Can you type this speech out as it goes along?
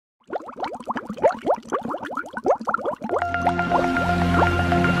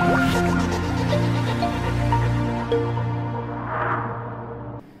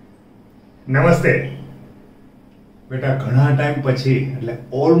નમસ્તે બેટા, ઘણા ટાઈમ પછી એટલે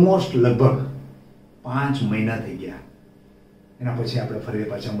ઓલમોસ્ટ લગભગ 5 મહિના થઈ ગયા. એના પછી આપણે ફરી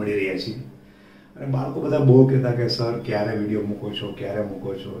પાછા મળી રહ્યા છીએ. અને બાળકો બધા બહુ કહેતા કે સર ક્યારે વિડીયો મૂકો છો, ક્યારે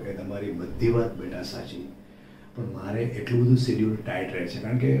મૂકો છો. એ તમારી બધી વાત બેટા સાચી, પણ મારે એટલું બધું શેડ્યુલ ટાઈટ રહે છે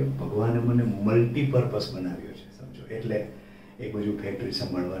કારણ કે ભગવાને મને મલ્ટીપર્પઝ બનાવ્યો છે, સમજો. એટલે એક બાજુ ફેક્ટરી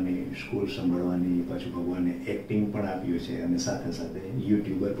સંભાળવાની, સ્કૂલ સંભાળવાની, પાછું ભગવાને એક્ટિંગ પણ આપ્યું છે અને સાથે સાથે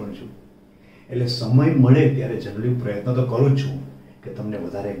યુટ્યુબર પણ છું. એટલે સમય મળે ત્યારે જનરલી પ્રયત્ન તો કરું જ છું કે તમને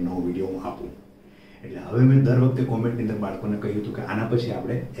વધારે એક નવો વિડીયો હું આપું. એટલે હવે મેં દર વખતે કોમેન્ટની અંદર બાળકોને કહ્યું હતું કે આના પછી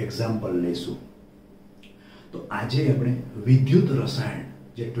આપણે એક્ઝામ્પલ લઈશું. તો આજે આપણે વિદ્યુત રસાયણ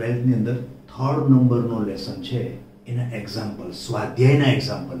જે 12થની અંદર 3rd નંબરનો લેસન છે એના એક્ઝામ્પલ, સ્વાધ્યાયના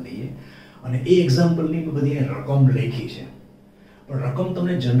એક્ઝામ્પલ લઈએ. અને એ એક્ઝામ્પલની બધી રકમ લખી છે, પણ રકમ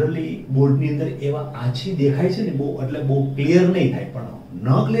તમને જનરલી બોર્ડની અંદર એવા આછી દેખાય છે ને, બહુ એટલે બહુ ક્લિયર નહીં થાય, પણ ન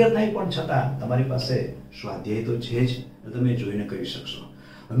ક્લિયર થાય પણ છતાં તમારી પાસે સ્વાધ્યાય તો છે જ, તમે જોઈને કરી શકશો.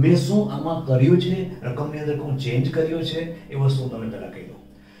 મેં શું આમાં કર્યું છે, રકમની અંદર હું ચેન્જ કર્યો છે, એ વસ્તુ તમે પહેલા કહી દઉં.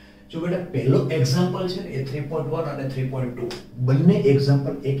 જો બેટા, પહેલો એક્ઝામ્પલ છે ને એ 3.1 અને 3.2 બંને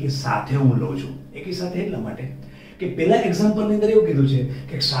એક્ઝામ્પલ એકી સાથે હું લઉં છું. એકી સાથે એટલા માટે કે પહેલા એક્ઝામ્પલની અંદર એવું કીધું છે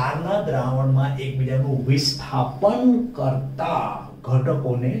કે ક્ષારના દ્રાવણમાં એકબીજાનું વિસ્થાપન કરતા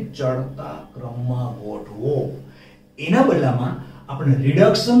ઘટકોને ચડતા ક્રમમાં ગોઠવો. એના બદલામાં આપણે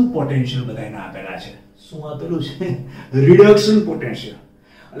રિડક્શન પોટેન્શિયલ બધાને આપેલા છે. શું આપેલું છે? Reduction potential.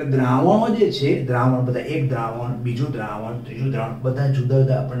 એટલે દ્રાવણો જે છે, દ્રાવણ બધા, એક દ્રાવણ, બીજું દ્રાવણ, ત્રીજું દ્રાવણ, બધા જુદા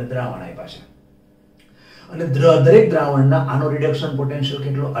જુદા આપણને દ્રાવણ આપ્યા છે. અને દરેક દ્રાવણના આનો રિડક્શન પોટેન્શિયલ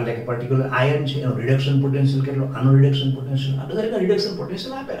કેટલો, એટલે કે પર્ટિક્યુલર આયન છે એનો રિડક્શન પોટેન્શિયલ કેટલો, આનો રિડક્શન પોટેન્શિયલ, આ દરેકના રિડક્શન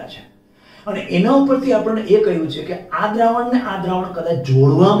પોટેન્શિયલ આપેલા છે. અને એના ઉપરથી આપણને એ કહ્યું છે કે આ દ્રાવણને આ દ્રાવણ કદાચ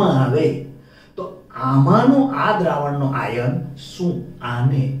જોડવામાં આવે તો આમાંનો આ દ્રાવણનો આયન શું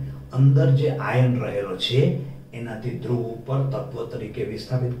આને અંદર જે આયન રહેલો છે એનાથી ધ્રુવ ઉપર તત્વ તરીકે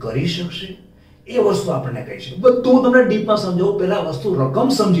વિસ્થાપિત કરી શકશે. એ વસ્તુ આપણને કહી છે. બધું હું તમને ડીપમાં સમજાવું, પહેલા વસ્તુ રકમ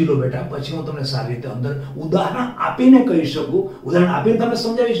સમજી લો બેટા, પછી હું તમને સારી રીતે અંદર ઉદાહરણ આપીને કહી શકું. ઉદાહરણ આપીને તમને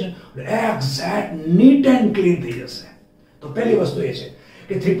સમજાવીશ ને એક્ઝેક્ટ નીટ એન્ડ ક્લીન થઈ જશે. તો પહેલી વસ્તુ એ છે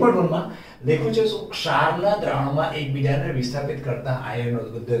કે 3.1 માં લખ્યું છે શું? ક્ષારના દ્રાવણમાં એકબીજાને વિસ્થાપિત કરતા આયનો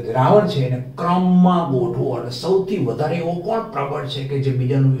દ્રાવણ છે એને ક્રમમાં ગોઠવો. એટલે સૌથી વધારે એવો કોણ પ્રબળ છે કે જે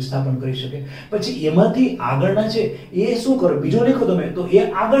બીજાનું વિસ્થાપન કરી શકે. પછી એમાંથી આગળના છે એ શું કરે, બીજો લખો તમે તો એ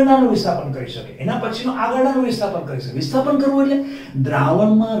આગળનાનું વિસ્થાપન કરી શકે, એના પછીનો આગળનાનું વિસ્થાપન કરી શકે. વિસ્થાપન કરવું એટલે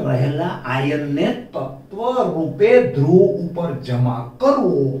દ્રાવણમાં રહેલા આયનને તત્વ રૂપે ધ્રુવ ઉપર જમા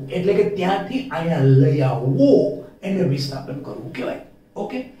કરવું, એટલે કે ત્યાંથી અહીંયા લઈ આવવું, એને વિસ્થાપન કરવું કહેવાય.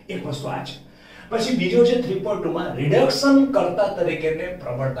 ઓકે, એક વસ્તુ આ છે. પછી બીજો છે 3.2 માં રિડક્શન કરતા તરીકેને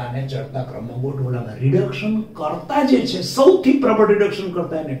પ્રબળતાને ચડતા ક્રમમાં ગોઠવવામાં. રિડક્શન કરતા જે છે, સૌથી પ્રબળ રિડક્શન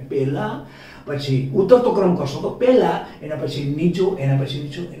કરતા એને પહેલા, પછી ઉતરતો ક્રમ કરશો તો પહેલા, એના પછી નીચો, એના પછી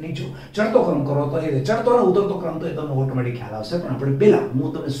નીચો, નીચો. ચડતો ક્રમ કરો તો એ ચડતો અને ઉતરતો ક્રમ તો એ તમને ઓટોમેટિક ખ્યાલ આવશે. પણ આપણે પહેલા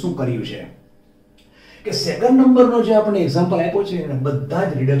હું તમને શું કર્યું છે કે સેકન્ડ નંબરનો જે આપણે એક્ઝામ્પલ આપ્યો છે એને બધા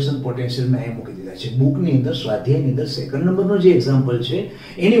જ રિડક્શન પોટેન્શિયલ મેં અહીં મૂકી દીધા છે. બુકની અંદર, સ્વાધ્યાયની અંદર સેકન્ડ નંબરનો જે એક્ઝામ્પલ છે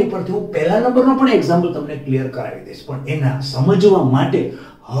એની ઉપરથી હું પહેલા નંબરનો પણ એક્ઝામ્પલ તમને ક્લિયર કરાવી દઈશ. પણ એના સમજવા માટે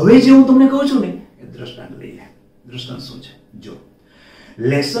હવે જે હું તમને કહું છું ને એ દ્રષ્ટાંત લઈએ. દ્રષ્ટાંત શું છે? જો,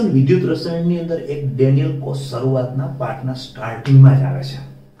 લેસન વિદ્યુત રસાયણની અંદર એક ડેનિયલ કોસ શરૂઆતના પાઠના સ્ટાર્ટિંગમાં જ આવે છે.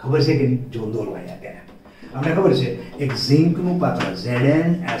 ખબર છે કે નહીં? જો દોરવાયા ત્યારે અમને ખબર છે એક ઝિંકનું પાત્ર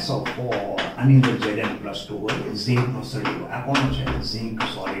ZnSO4, આની અંદર Zn+2 હોય, ઝિંકનો સળિયો. આ કોણ છે? ઝિંક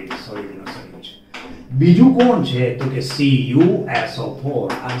સોલિડ, સોલિડનો સળિયો છે. બીજું કોણ છે તો કે CuSO4,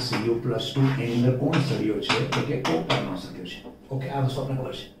 આ Cu+2 એની અંદર કોણ સળિયો છે તો કે કોપરનો સળિયો છે. ઓકે, આ વસ્તુ આપણને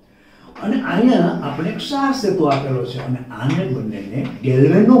ખબર છે. અને અહીંયા આપણે ક્ષાર સેતુ આપેલો છે અને આને બંનેને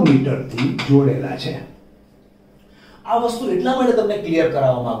ગેલ્વેનોમીટરથી જોડેલા છે. આ વસ્તુ એટલા માટે તમને ક્લિયર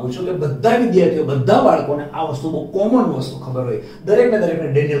કરાવવા માંગુ છું કે બધા વિદ્યાર્થીઓ, બધા બાળકોને આ વસ્તુ બહુ કોમન વસ્તુ ખબર હોય. દરેકને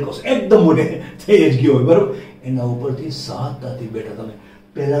ડેનિયલ કોસ એકદમ મોઢે થઈ જ ગયો હોય, બરોબર? એના ઉપરથી સહજતાથી બેઠા તમે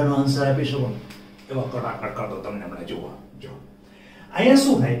પહેલાનો આન્સર આપી શકો એવા કટાકટ કરતો તમને હમણાં જુઓ. જો અહીંયા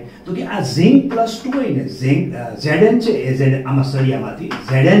શું થાય તો કે આ ઝિંક+2 હોય ને, Zn છે એ Z આમાં સળિયામાંથી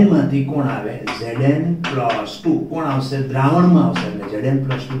Zn માંથી કોણ આવે? Zn+2 કોણ આવશે? દ્રાવણમાં આવશે. એટલે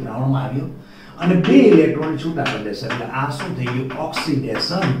Zn+2 દ્રાવણમાં આવ્યો અને 2 ઇલેક્ટ્રોન છૂટા કરી દેશે. એટલે આ શું થઈ ગયું?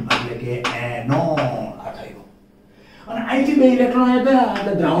 ઓક્સિડેશન, એટલે કે એનોન આ થયું. અને અહીંથી 2 ઇલેક્ટ્રોન આવ્યા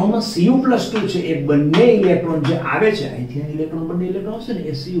એટલે દ્રાવણમાં Cu+2 છે એ બંને ઇલેક્ટ્રોન જે આવે છે અહીંથી ઇલેક્ટ્રોન, બંને ઇલેક્ટ્રોન હશે ને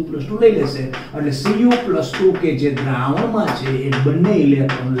એ Cu+2 લઈ લેશે. એટલે Cu+2 કે જે દ્રાવણમાં છે એ બંને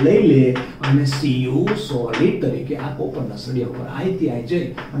ઇલેક્ટ્રોન લઈ લે અને Cu સોલિડ તરીકે આ કોપરના સળિયા ઉપર અહીંથી અહીં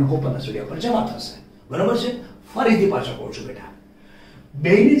જઈ અને કોપરના સળિયા ઉપર જમા થશે. બરાબર છે? ફરીથી પાછો કહું છું બેટા,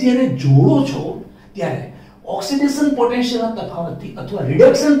 બેને જ્યારે જોડો છો ત્યારે ઓક્સિડેશન પોટેન્શિયલના તફાવતથી અથવા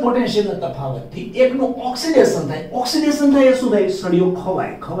રિડક્શન પોટેન્શિયલના તફાવતથી એકનું ઓક્સિડેશન થાય. ઓક્સિડેશન થાય શું થાય? સળિયો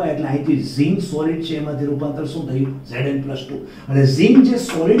ખવાય એટલે અહીંથી ઝિંક સોલિડ છે એમાંથી રૂપાંતર શું થયું? Zn+2. અને ઝિંક જે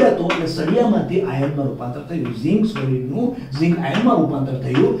સોલિડ હતો એટલે સળિયામાંથી આયનમાં રૂપાંતર થયું. ઝિંક સોલિડનું ઝિંક આયનમાં રૂપાંતર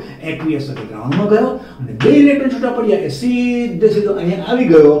થયું. એક્વિયસ એટલે ગ્રાઉન્ડમાં ગયો અને બે ઇલેક્ટ્રોન છૂટા પડ્યા એ સીધો અહીંયા આવી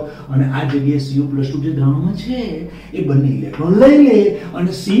ગયો અને આ જગ્યાએ Cu+2 જે દ્રાવણમાં છે એ બંને ઇલેક્ટ્રોન લઈ લે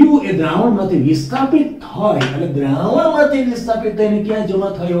અને Cu એ દ્રાવણમાંથી વિસ્થાપિત થાય એટલે દ્રાવણમાંથી વિસ્થાપિત થઈને ક્યાં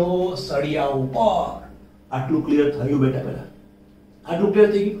જમા થયો? સળિયા ઉપર. આટલું ક્લિયર થયું બેટા? પહેલા આટલું ક્લિયર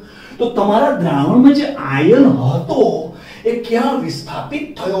થઈ ગયું? તો તમારા દ્રાવણમાં જે આયન હતો એ ક્યાં વિસ્થાપિત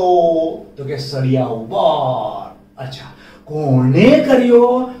થયો? તો કે સળિયા ઉપર. અચ્છા, કોણે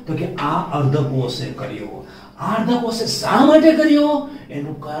કર્યો? તો કે આ અર્ધકોષે કર્યો. આ અર્ધકોષે શા માટે કર્યો?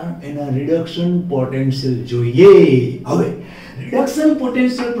 એનું કારણ એના રિડક્શન પોટેન્શિયલ જોઈએ. હવે રિડક્શન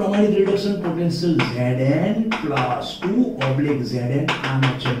પોટેન્શિયલ પ્રમાણિત રિડક્શન પોટેન્શિયલ Zn+2 Zn આનો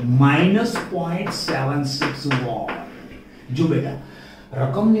છે -0.76 વોટ. જો બેટા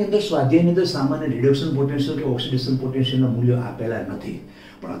રકમની અંદર સ્વાધ્યાયની અંદર સામાન્ય રિડક્શન પોટેન્શિયલ કે ઓક્સિડેશન પોટેન્શિયલના મૂલ્યો આપેલા નથી,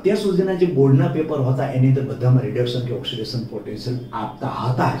 પણ અત્યાર સુધીના જે બોર્ડના પેપર હતા એની અંદર બધામાં રિડક્શન કે ઓક્સિડેશન પોટેન્શિયલ આપતા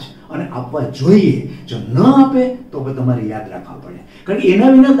હતા જ અને આપવા જોઈએ. જો ન આપે તો તમારે યાદ રાખવા પડે, કારણ કે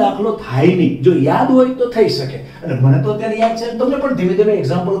એના વિના દાખલો થાય નહીં. જો યાદ હોય તો થઈ શકે. અને મને તો અત્યારે યાદ છે, તમને પણ ધીમે ધીમે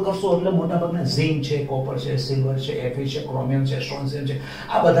એક્ઝામ્પલ કરશો એટલે મોટાભાગના ઝિંક છે, કોપર છે, સિલ્વર છે, Fe છે, ક્રોમિયમ છે, સ્ટ્રોન્શિયમ છે,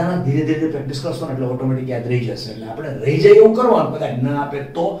 આ બધાના ધીરે ધીરે પ્રેક્ટિસ કરશો ને એટલે ઓટોમેટિક યાદ રહી જશે. એટલે આપણે રહી જાય એવું કરવાનું, કદાચ ના આપે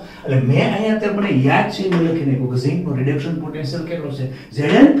તો. એટલે મેં અહીંયા અત્યારે મને યાદ છે મેં લખી નાખ્યું કે ઝિંકનો રિડક્શન પોટેન્શિયલ કેટલો છે?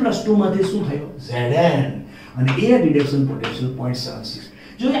 Zn+2 માંથી શું થયો? Zn. અને એ રિડક્શન પોટેન્શિયલ 0.76.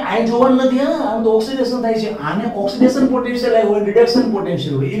 જો આ જોવાનું નથી, હા આમ તો ઓક્સિડેશન થાય છે. આને ઓક્સિડેશન પોટેન્શિયલ હોય, રિડક્શન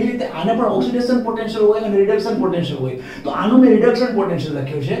પોટેન્શિયલ હોય. એવી રીતે આને પણ ઓક્સિડેશન પોટેન્શિયલ હોય અને રિડક્શન પોટેન્શિયલ હોય. તો આનું મેં રિડક્શન પોટેન્શિયલ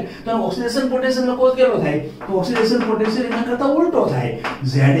લખ્યું છે, તો ઓક્સિડેશન પોટેન્શિયલ લખો કેટલો થાય? તો ઓક્સિડેશન પોટેન્શિયલ એના કરતા ઉલટો થાય.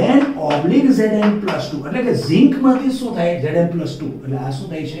 Zn/Zn+2 એટલે કે ઝિંકમાંથી શું થાય? Zn+2 એટલે આ શું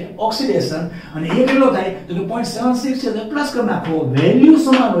થાય છે? ઓક્સિડેશન. અને એ કેટલો થાય? તો કે 0.76 છે, તો પ્લસ કરી નાખો. વેલ્યુ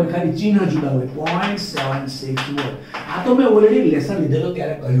સમાન હોય, ખાલી ચિહ્ન જુદા હોય. 0.76 વોટ. આ તો મેં ઓલરેડી લેસન લીધેલો ત્યારે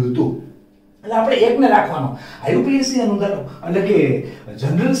કહ્યું હતું. એટલે આપણે એકને રાખવાનો. IUPAC અનુદાન એટલે કે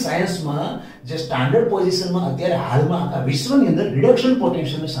જનરલ સાયન્સમાં જે સ્ટાન્ડર્ડ પોઝિશનમાં અત્યારે હાલમાં આખા વિશ્વની અંદર રિડક્શન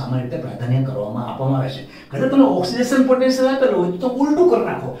પોટેન્શિયલને સામાન્ય રીતે પ્રાધાન્ય આપવામાં આવે છે. કદાચ તમે ઓક્સિડેશન પોટેન્શિયલ આપેલો હોય તો ઉલટું કરી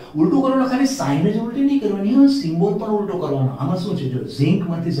નાખો. ઉલટું કરવાનું, ખાલી સાઇન જ ઉલટી નહીં કરવાની, સિમ્બોલ પણ ઉલટો કરવાનો. આમાં શું છે? જો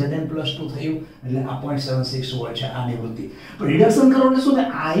ઝિંકમાંથી Zn+2 થયું એટલે આ 0.76 વોલ્ટ છે આ નિવૃત્તિ. પણ રિડક્શન કરવાનું શું થાય?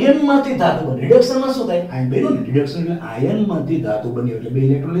 આયનમાંથી ધાતુ બને. રિડક્શનમાં શું થાય? આયન બન્યું ને, રિડક્શન એટલે આયનમાંથી ધાતુ બન્યું એટલે બે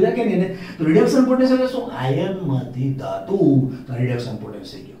ઇલેક્ટ્રોન લીધા કે નહીં. તો રિડક્શન પોટેન્શિયલ એટલે શું? આયનમાંથી ધાતુ. તો રિડક્શન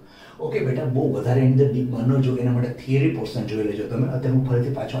પોટેન્શિયલ ગયો. ઓકે બેટા, બહુ વધારે એની અંદર ડીપમાં ન જો, એના માટે થિયરી પોર્શન જોઈ લેજો તમે. અત્યારે હું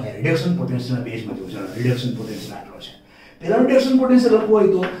ફરીથી પાછો અહીંયા રિડક્શન પોટેન્શિયલના બેઝમાં જોઉં છું. રિડક્શન પોટેન્શિયલ આટલો છે. પહેલા રિડક્શન પોટેન્શિયલ લખવું હોય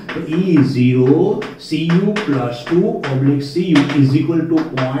તો E0 Cu+2/Cu =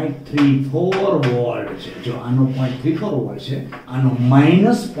 0.34 વોલ્ટ છે. જો આનો 0.34 વોલ્ટ છે, આનો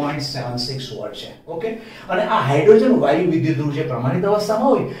 -0.76 વોલ્ટ છે. ઓકે, અને આ હાઇડ્રોજન વાયુ વિદ્યુતધ્રુવ જે પ્રમાણિત અવસ્થામાં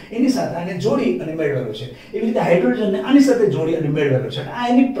હોય એની સાથે આને જોડી અને મેળવેલો છે. એવી રીતે હાઇડ્રોજનને આની સાથે જોડી અને મેળવેલો છે. આ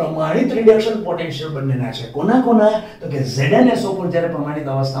એની પ્રમાણિત રિડક્શન પોટેન્શિયલ બંનેના છે. કોના કોના? તો કે ZnSO પર જ્યારે પ્રમાણિત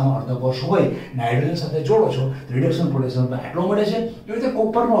અવસ્થામાં અર્ધકોષ હોય અને હાઇડ્રોજન સાથે જોડો છો રિડક્શન પોટેન્શિયલ આટલો મળે છે. એવી રીતે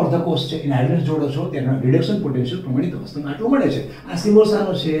કોપરનો અર્ધકોષ છે, એને હાઇડ્રોજન જોડો છો તેનો રિડક્શન પોટેન્શિયલ પ્રમાણિત અવસ્થામાં આટલો મળે છે. આ સિમ્બોલ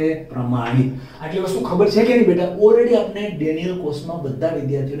શાનો છે? પ્રમાણિત. આટલી વસ્તુ ખબર છે કે નહીં બેટા? ઓલરેડી આપણે ડેનિયલ કોર્સમાં બધા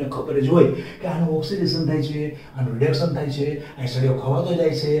વિદ્યાર્થીઓને ખબર જ હોય કે આનું ઓક્સિડેશન થાય છે, આનું રિડક્શન થાય છે, અહીં સળિયો ખવાતો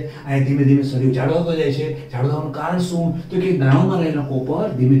જાય છે, અહીં ધીમે ધીમે સળિયો જાડો થતો જાય છે. જાડો થવાનું કારણ શું? તો કે દ્રાવણમાં રહેલો કોપર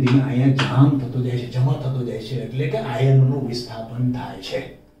ધીમે ધીમે અહીંયા જામ થતો જાય છે, જમા થતો જાય છે, એટલે કે આયનનું વિસ્થાપન થાય છે.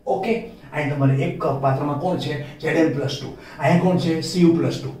 ઓકે, અહીં તમારે એક પાત્રમાં કોણ છે? Zn+2. અહીં કોણ છે?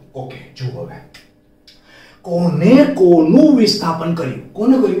 Cu+2. ઓકે, જુઓ હવે કોને કોનું વિસ્થાપન કર્યું?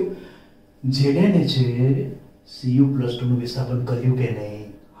 કોને કર્યું? Zn છે Cu+2 નું વિસ્થાપન કર્યું કે નહીં?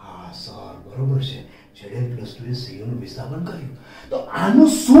 હા સર, બરોબર છે. Zn+2 એ Cu નું વિસ્થાપન કર્યું. તો આનું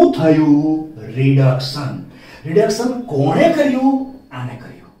શું થયું? રિડક્શન. રિડક્શન કોણે કર્યું? આને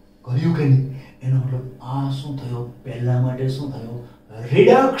કર્યું. કર્યું કે નહીં? એનો મતલબ આ શું થયો? પહેલા માટે શું થયો?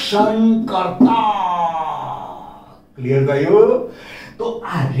 રિડક્શન કરતા. ક્લિયર થયું? તો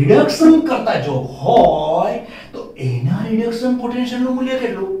આ રિડક્શન કરતા જો હોય તો એના રિડક્શન પોટેન્શિયલ નું મૂલ્ય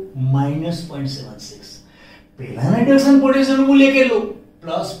કેટલું? -0.76. પહેલાના રિડક્શન પોટેન્શિયલ નું મૂલ્ય કેટલું?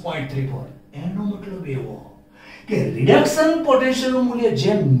 +0.34. એનો મતલબ એવો કે રિડક્શન પોટેન્શિયલ નું મૂલ્ય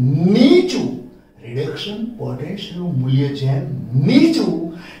જેમ નીચું રિડક્શન પોટેન્શિયલનું મૂલ્ય જેમ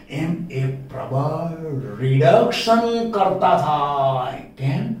નીચું એમ એ પ્રબળ રિડક્શન કરતા થાય.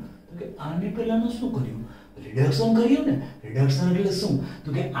 કેમ? તો કે આને પહેલાનું શું કર્યું? રિડક્શન કર્યું ને. રિડક્શન એટલે શું? તો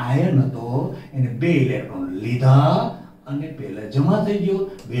કે આયન હતો એને 2 ઇલેક્ટ્રોન લીધા અને પહેલા જમા થઈ ગયો.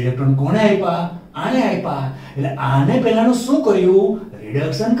 2 ઇલેક્ટ્રોન કોને આપ્યા? આને આપ્યા. એટલે આને પહેલાનું શું કર્યું?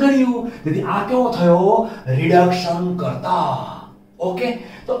 રિડક્શન કર્યું. તેથી આ કેવો થયો? રિડક્શન કરતા. ઓકે,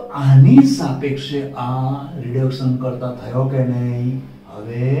 તો આની સાપેક્ષે આ રિડક્શન કરતા થયો કે નહીં?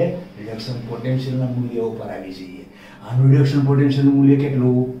 હવે રિડક્શન પોટેન્શિયલના મૂલ્ય ઉપર આવી જઈએ. આનું રિડક્શન પોટેન્શિયલનું મૂલ્ય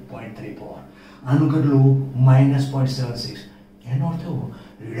કેટલું? 0.34. આનું કેટલું? -0.76. એનો અર્થ એવો,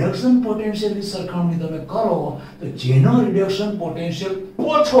 રિડક્શન પોટેન્શિયલની સરખામણી તમે કરો તો જેનો રિડક્શન પોટેન્શિયલ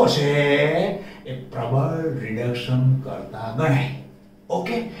ઓછો છે એ પ્રબળ રિડક્શન કરતા ગણાય.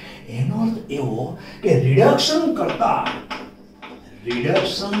 ઓકે, એનો અર્થ એવો કે રિડક્શન કરતા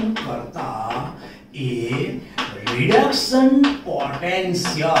એ રિડક્શન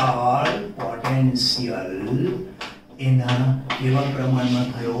પોટેન્શિયલ એના કેવા પ્રમાણમાં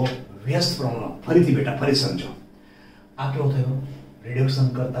થયો? વ્યસ્ત પ્રમાણમાં. ફરીથી બેટા ફરી સમજો. આ કેવો થયો? રિડક્શન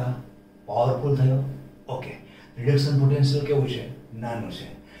કરતા પાવરફુલ થયો. ઓકે, રિડક્શન પોટેન્શિયલ કેવું છે? નાનું છે.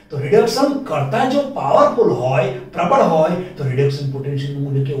 તો રિડક્શન કરતા જો પાવરફુલ હોય, પ્રબળ હોય, તો રિડક્શન પોટેન્શિયલનું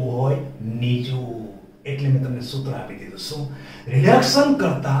મૂલ્ય કેવું હોય? નીચું. એટલે મેં તમને સૂત્ર આપી દીધું. શું? રિડક્શન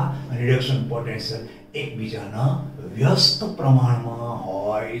કરતા રિડક્શન પોટેન્શિયલ એકબીજાના વ્યસ્ત પ્રમાણમાં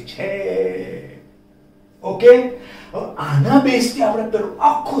હોય છે. ઓકે, હવે આના બેઝથી આપણે પેલું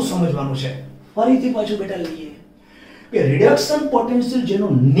આખું સમજવાનું છે. ફરીથી પાછું બેટા લઈએ કે રિડક્શન પોટેન્શિયલ જેનો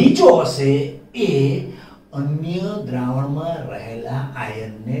નીચો હશે એ અન્ય દ્રાવણમાં રહેલા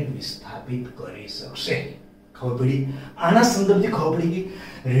આયનને વિસ્થાપિત કરી શકશે. ખબર પડી? આના સંદર્ભથી ખબર પડી ગઈ.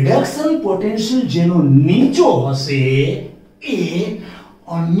 રિડક્શન પોટેન્શિયલ જેનો નીચો હશે એ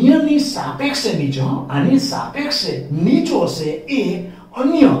અન્યની સાપેક્ષે નીચો, આની સાપેક્ષે નીચો હશે એ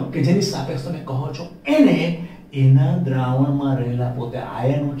અન્ય કે જેની સાપેક્ષ તમે કહો છો એને એના દ્રાવણમાં રહેલા પોતે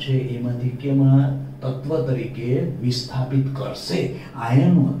આયનો છે એમાંથી કેમાં તત્વ તરીકે વિસ્થાપિત કરશે.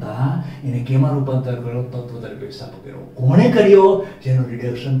 આયનો હતા એને કેમાં રૂપાંતર કર્યો? તત્વ તરીકે વિસ્થાપિત કર્યો. કોણે કર્યો? જેનો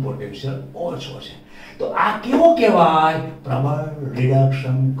રિડક્શન પોટેન્શિયલ ઓછો છે. તો આ કેવો કહેવાય? પ્રબળ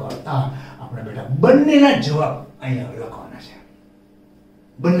રિડક્શન કરતા. આપણે બેટા બંનેના જવાબ અહીંયા લખવાના છે.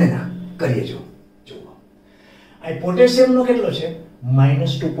 બંનેના કરીએ. જુઓ, આ પોટેન્શિયલનો કેટલો છે?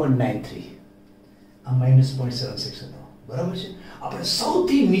 -2.93. આ -0.76 હતો. બરાબર છે? આપણે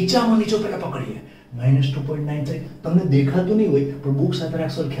સૌથી નીચામાં નીચો પહેલા પકડીએ. -2.93. તમને દેખાતું નહીં હોય પણ બુક સાથે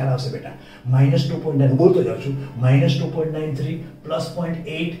રાખશો ખ્યાલ આવશે બેટા. -2.9 બોલતો જાઉં છું. -2.93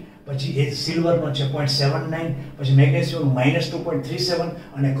 +0.8, પછી એ સિલ્વરનો છે 0.79, પછી મેગ્નેશિયમ -2.37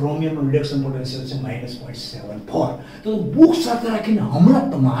 અને ક્રોમિયમનું રિડક્શન પોટેન્શિયલ છે -0.74. તો બુક સાથે રાખીને હમણાં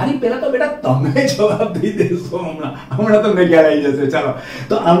તમારી પહેલા તો બેટા તમે જવાબ દઈ દેશો. હમણાં તમને ખ્યાલ આવી જશે. ચાલો,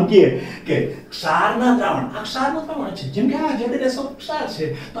 તો આમ કે ક્ષારના દ્રાવણ, આ ક્ષારનું દ્રાવણ છે. જેમ કે આ ZnSO ક્ષાર છે,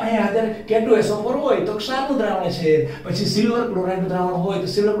 તો અહીંયા આગળ K2SO4 હોય તો ક્ષારનું દ્રાવણ છે. પછી સિલ્વર ક્લોરાઇડનું દ્રાવણ હોય તો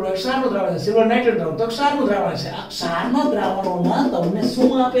સિલ્વર ક્લોરાઇડ ક્ષારનું દ્રાવણ છે. સિલ્વર નાઇટ્રેટ દ્રાવણ તો ક્ષારનું દ્રાવણ છે. આ ક્ષારના દ્રાવણોના તમને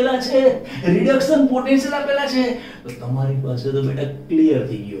શું આપેલા છે? રિડક્શન પોટેન્શિયલ આપેલા છે. તો તમારી પાસે તો બેટા ક્લિયર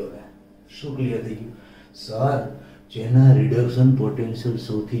થઈ ગયું. હવે શું ક્લિયર થઈ ગયું? સર, જેના રિડક્શન પોટેન્શિયલ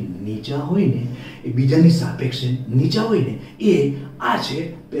સૌથી નીચા હોય ને એ બીજાની સાપેક્ષે નીચા હોય ને એ આ છે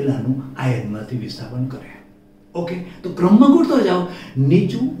પહેલાનું આયનમાંથી વિસ્થાપન કરે. ઓકે, તો ક્રમમાં ગોઠતો જાઓ.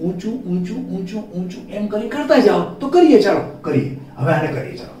 નીચું ઊંચું ઊંચું ઊંચું ઊંચું એમ કરી કરતા જાઓ. તો કરીએ. ચાલો કરીએ. હવે આને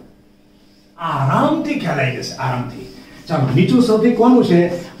કરીએ. ચાલો, આરામથી ખ્યાલ આવી જશે. આરામથી. ચાલો, નીચું સૌથી કોનું છે?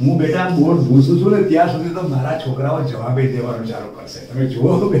 હું બેટા બોર્ડ ભૂસું છું ને ત્યાં સુધી તો મારા છોકરાઓ જવાબ દેવાનું ચાલુ કરશે. તમે જુઓ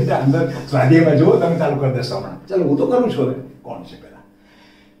બેટા, અંદર સ્વાધ્યાયમાં જુઓ, તમે ચાલુ કરી દેશો હમણાં. ચાલો, હું તો કરું છું. હવે કોણ છે પેલા?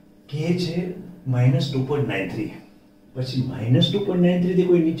 કે છે -2.93. પછી -2.93 થી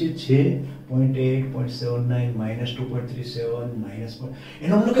કોઈ નીચે છે 0.8, 0.79, -2.37,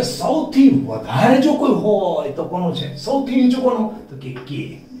 એનો મતલબ કે સૌથી વધારે જો કોઈ હોય તો કોનું છે? સૌથી નીચું કોનું? તો કે કે.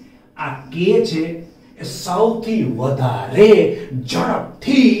 આ કે છે એ સૌથી વધારે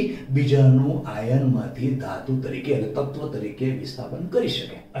ઝડપથી બીજાનું આયનમાંથી ધાતુ તરીકે એટલે તત્વ તરીકે વિસ્થાપન કરી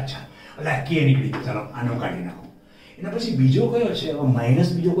શકે. અચ્છા, એટલે આ કે નીકળી ગયું. ચાલો, આનો કાઢી નાખો. એના પછી બીજો કયો છે? હવે માઇનસ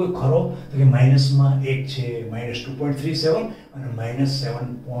બીજો કોઈ ખરો? તો કે માઇનસમાં એક છે -2.37 અને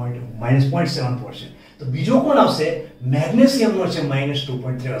 -0.74 છે. તો બીજો કોણ આવશે? મેગ્નેશિયમનો છે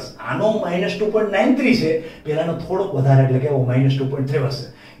 -2.33. આનો -2.93 છે. પેલાનો થોડોક વધારે એટલે કે -2.33 છે.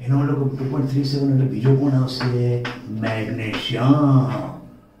 એનો મતલબ 2.37 એટલે બીજો કોણ આવશે? મેગ્નેશિયમ.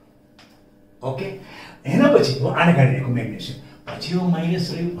 ઓકે, એના પછી આને કાઢી નાખો મેગ્નેશિયમ. પછી માઇનસ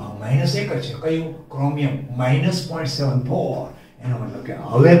રહ્યું, માઇનસ એક જ છે. કયું? ક્રોમિયમ -0.74. એનો મતલબ કે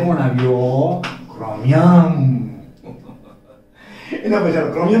હવે કોણ આવ્યો? ક્રોમિયમ. એના પછી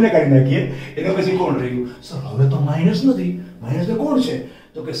ક્રોમિયમને કાઢી નાખીએ. એના પછી કોણ રહ્યું? સર હવે તો માઇનસ નથી. માઇનસ તો કોણ છે?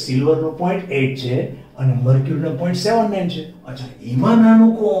 તો કે સિલ્વરનો 0.8 છે અને મર્ક્યુરીનો 0.79 છે. અચ્છા, એમાં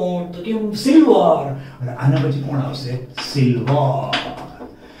નાનું કોણ? તો કે સિલ્વર. અને આના પછી કોણ આવશે? સિલ્વર.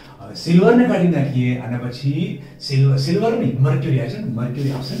 હવે સિલ્વરને કાઢી નાખીએ. અને પછી સિલ્વર નહીં, મર્ક્યુરી આવશે ને.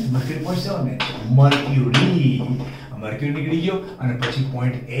 મર્ક્યુરી આવશે ને. મર્ક્યુરી 0.79. મર્ક્યુરી નીકળી ગયો અને પછી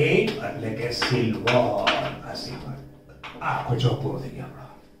 0.8 એટલે કે સિલ્વર. આ સિલ્વર આખો જોબ પૂરો થઈ ગયો આપણો.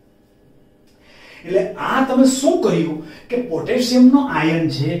 એટલે આ તમે શું કર્યું કે પોટેશિયમનો આયન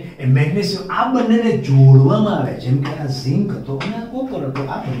છે એ મેગ્નેશિયમ આ બંનેને જોડવામાં આવે. જેમ કે આ ઝિંક હતો અને આ કોપર હતો,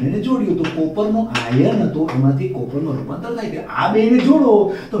 આ બંનેને જોડ્યું તો કોપરનો આયન હતો, એમાંથી કોપરનું રૂપાંતર થાય કે આ બેને જોડો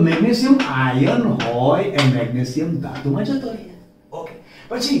તો મેગ્નેશિયમ આયન હોય એ મેગ્નેશિયમ ધાતુમાં જતો રહે. ઓકે,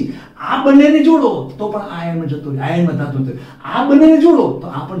 પછી આ બંનેને જોડો તો પણ આયનમાં જતો રહે, આયનમાં ધાતુ જતો રહે. આ બંનેને જોડો તો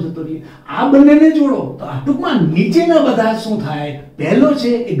આ પણ જતો રહે. આ બંનેને જોડો તો આ ટૂંકમાં નીચેના બધા શું થાય? પહેલો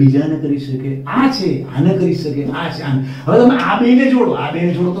છે એ બીજાને કરી શકે, આ છે આને કરી શકે, આ છે આને. હવે તમે આ બેને જોડો, આ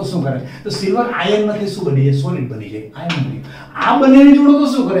બેને જોડો તો શું કરે? તો સિલ્વર આયનમાંથી શું બની જાય? સોલિડ બની જાય, આયન બની. આ બંનેને જોડો તો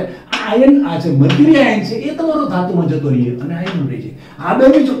શું કરે? આ આયન, આ છે મર્ક્યુરી આયન છે, એ તમારો ધાતુમાં જતો રહે અને આયન રહી જાય. આ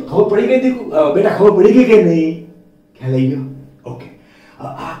બેને જો ખબર પડી ગઈ બેટા, ખબર પડી ગઈ કે નહીં? ખ્યાલ આવી ગયો? ઓકે,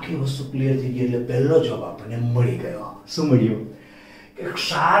 આખી વસ્તુ ક્લિયર થઈ ગઈ. એટલે પહેલો જવાબ આપણને મળી ગયો. શું મળ્યું? કે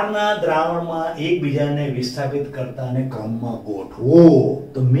ક્ષારના દ્રાવણમાં એકબીજાને વિસ્થાપિત કરતા અને ક્રમમાં ગોઠવો.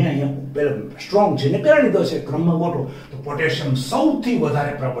 તો મેં અહીંયા પહેલા સ્ટ્રોંગ છે ને પહેલા લીધો છે, ક્રમમાં ગોઠવો. તો પોટેશિયમ સૌથી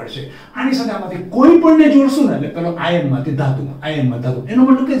વધારે પ્રબળ છે. આની સાથે આમાંથી કોઈ પણને જોડશું ને એટલે પેલો આયનમાંથી ધાતુમાં, આયનમાં ધાતુ. એનો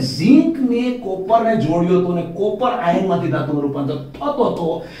મતલબ કે ઝિંક ને કોપરને જોડ્યો હતો અને કોપર આયનમાંથી ધાતુમાં રૂપાંતર થતો હતો.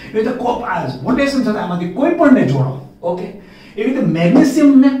 એ રીતે પોટેશિયમ સાથે આમાંથી કોઈ પણને જોડો. ઓકે, એવી રીતે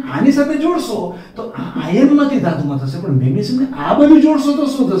મેગ્નેશિયમને આની સાથે જોડશો તો આ આયનમાંથી ધાતુમાં થશે, પણ મેગ્નેશિયમને આ બધું જોડશો તો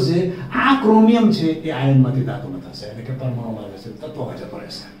શું થશે? આ ક્રોમિયમ છે એ આયનમાંથી ધાતુમાં થશે, એટલે કે પરમાણુમાં રહેશે, તત્વમાં જતો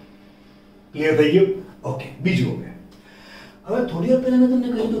રહેશે. ક્લિયર થઈ ગયું? ઓકે, બીજું હવે થોડી વાર પહેલા મેં તમને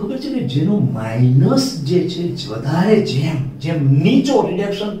કહ્યું તો ખબર છે કે જેનો માઇનસ જે છે વધારે જેમ નીચો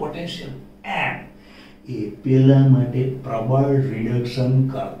રિડક્શન પોટેન્શિયલ એમ એ પેલા માટે પ્રબળ રિડક્શન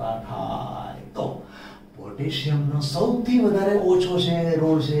કરતા થાય. તો પોટેશિયમનો સૌથી વધારે ઓછો છે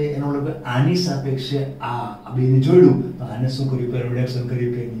ઋણ છે, એનો મતલબ આની સાપેક્ષે આ બેને જોડ્યું તો આને શું કર્યું? રિડક્શન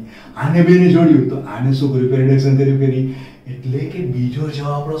કર્યું કે નહીં? આને બેને જોડ્યું તો આને શું કર્યું? રિડક્શન કર્યું કે નહીં? એટલે કે બીજો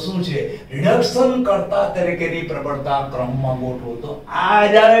જવાબ આપણો શું છે? રિડક્શન કરતા તરીકેની પ્રબળતા ક્રમમાં ગોઠવો. તો આ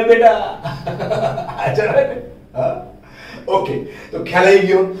જ આવે બેટા, આ જ આવે. હા, ઓકે, તો ખ્યાલ આવી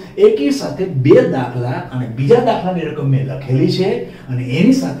ગયો. એકી સાથે બે દાખલા અને બીજા દાખલાની રકમ મેં લખેલી છે અને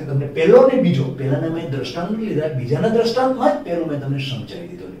એની સાથે તમને પહેલો ને બીજો, પહેલાના મેં દ્રષ્ટાંત લીધા, બીજાના દ્રષ્ટાંતમાં જ પહેલું મેં તમને સમજાવી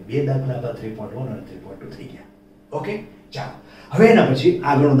દીધું. બે દાખલા આપણા 3.1 અને 3.2 થઈ ગયા. ઓકે, ચાલો હવે એના પછી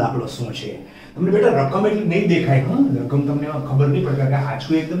આગળનો દાખલો શું છે? તમને બેટા રકમ એટલી નહીં દેખાય. હા, રકમ તમને ખબર નહીં પડે કારણ કે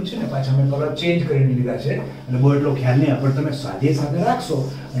આછું એકદમ છે ને, પાછા મેં કલર ચેન્જ કરીને લીધા છે એટલે બહુ એટલો ખ્યાલ નહીં આવે. પણ તમે સ્વાધ્યાય સાથે રાખશો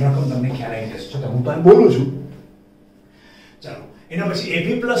રકમ તમને ખ્યાલ આવી જશે. તો હું તને બોલું છું. ચાલો, એના પછી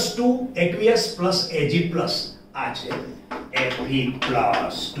Fe+2 aqueous plus Ag plus આ છે Fe+2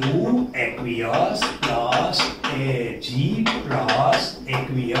 aqueous plus Ag plus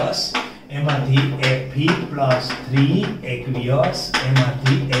aqueous, એમાંથી Fe+3 aqueous,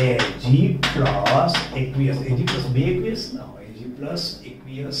 એમાંથી Ag plus aqueous. Ag plus 2 aqueous ના હોય, Ag plus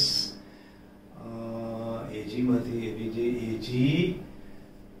aqueous. Ag માંથી Ag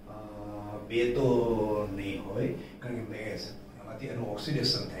બે તો નહીં હોય કારણ કે એમાંથી એનું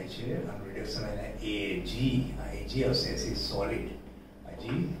ઓક્સિડેશન થાય છે, આનું રિડક્શન એને Ag હશે, એસી સોલિડ, Ag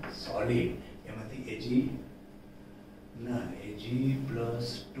સોલિડ, એમાંથી Ag ના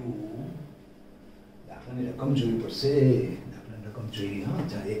Ag+2 દાખલાની રકમ જોવી પડશે. દાખલાની રકમ જોઈ. હા,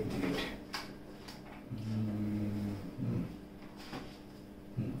 ચાલ 1 મિનિટ.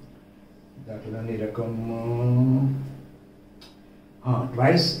 દાખલાની રકમ હા,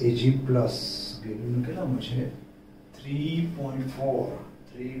 ટ્વાઇસ Ag પ્લસ કેટલામાં છે? 3.4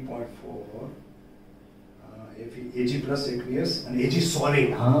 Ag પ્લસ aqueous અને Ag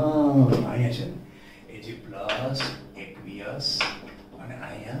સોલિડ. હા, અહીંયા છે Ag પ્લસ aqueous અને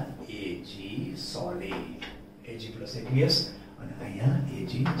અહીંયા Ag solid. Ag plus aqueous અને અહીંયા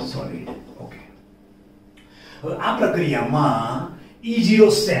Ag સોલિડ. ઓકે, હવે આ પ્રક્રિયામાં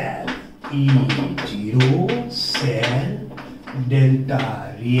E0 સેલ ડેલ્ટા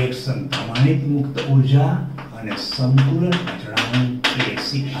રિએક્શન પ્રમાણિત મુક્ત ઊર્જા અને સંતુલન અચળાંક Kc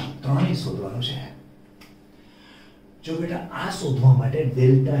આ ત્રણેય શોધવાનું છે. જો બેટા આ શોધવા માટે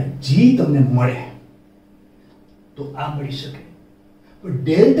ડેલ્ટા G તમને મળે તો આ મળી શકે, પણ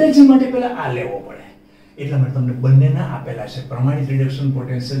ડેલ્ટા G માટે પહેલા આ લેવો પડે. એટલા માટે તમને બંનેના આપેલા છે. પ્રમાણિત રિડક્શન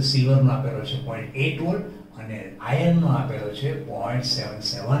પોટેન્શિયલ સિલ્વરનો આપેલો છે 0.8 વોલ્ટ અને આયર્નનો આપેલો છે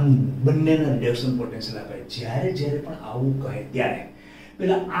 0.77. બંનેના રિડક્શન પોટેન્શિયલ આપેલા. જ્યારે પણ આવું કહે ત્યારે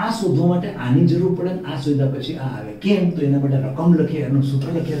પેલા આ શોધવા માટે આની જરૂર પડે ને આ શોધ્યા પછી આ આવે. કેમ? તો એના માટે રકમ લખીએ, એનું સૂત્ર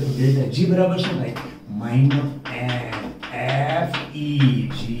લખીએ તો ડેલ્ટા જી બરાબર શું થાય?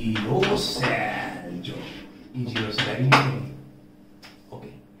 -f(e0 cell). જો E0 સેલ આવી ગઈ. ઓકે.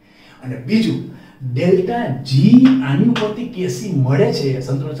 અને બીજું ડેલ્ટા જી આની ઉપરથી કેસી મળે છે,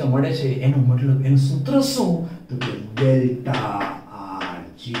 સંતુલન મળે છે, એનો મતલબ એનું સૂત્ર શું? તો કે delta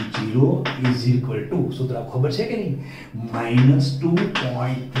G0 is equal to, સૂત્ર ખબર છે કે નહીં?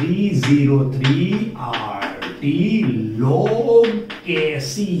 -2.303 RT log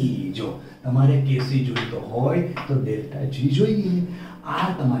Kc. જો તમારે Kc જોઈતો હોય તો ડેલ્ટા G જોઈએ. આ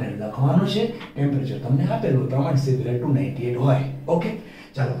તમારે લખવાનું છે. ટેમ્પરેચર તમને આપેલું પ્રમાણિત સ્થિતિ 298 હોય. ઓકે,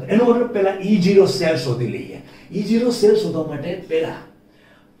 ચાલો એનો મતલબ પહેલા E0 સેલ શોધી લઈએ. E0 સેલ શોધવા માટે પહેલા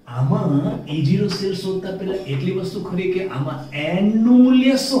આમાં E0 સેલ શોધતા પહેલા એટલી વસ્તુ ખરી કે આમાં n નું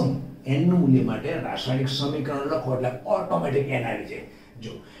મૂલ્ય શું? n નું મૂલ્ય માટે રાસાયણિક સમીકરણ લખો એટલે ઓટોમેટિક n આવી જાય.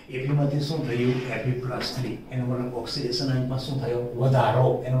 જો Fe માંથી શું થયું? Fe+3. એનો મતલબ ઓક્સિડેશન આમાં શું થયો? વધારો.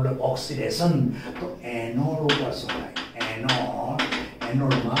 એનો મતલબ ઓક્સિડેશન. તો એનોડ ઉપર શું થાય?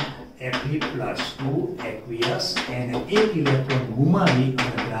 એનોડમાં Fe+2 aqueous એને એક ઇલેક્ટ્રોન ગુમાવી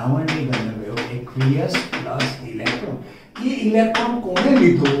અને દ્રાવણની ગંધર્વ aqueous પ્લસ ઇલેક્ટ્રોન. એ ઇલેક્ટ્રોન કોને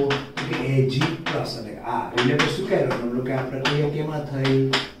લીધો? કે Ag પ્લસ. અને આ રિલેટિવ શું કહેવાય? મતલબ કે આ પ્રક્રિયા કેમાં થઈ?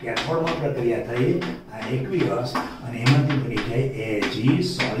 કેથોડમાં પ્રક્રિયા થઈ આ aqueous અને એમાંથી બની જાય Ag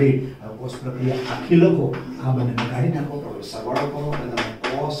સોલિડ. હવે કોષ પ્રક્રિયા આખી લખો, આ બંનેને કાઢી નાખો તો સરવાળો કરો એટલે તમને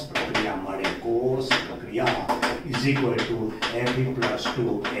કોષ પ્રક્રિયા મળે. કોષ પ્રક્રિયા is equal to Fe+2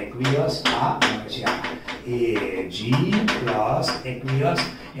 aqueous આ પછી આ Ag plus aqueous.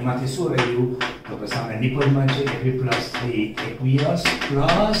 એમાંથી શું રહ્યું? તો સામે નિપજમાં છે Fe+3 aqueous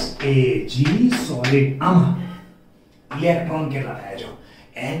plus Ag solid. આમાં ઇલેક્ટ્રોન કેટલા થયા? જો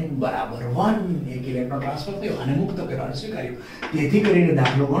n બરાબર 1. એક ઇલેક્ટ્રોન ટ્રાન્સફર થયો અને મુક્ત કરવાનું સ્વીકાર્યું. તેથી કરીને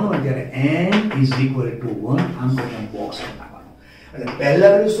દાખલો ગણો ત્યારે n is equal to 1. આમ કરીને બોક્સ નાખવાનું. એટલે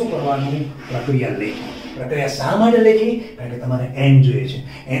પહેલા શું કરવાનું? પ્રક્રિયા લખી. પ્રક્રિયા શા માટે લખી? કારણ કે તમારે n જોઈએ છે.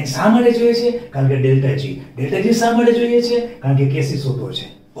 n શા માટે જોઈએ છે? કારણ કે ડેલ્ટા જી. ડેલ્ટા જી શા માટે જોઈએ છે? કારણ કે કેસી શોધવો છે.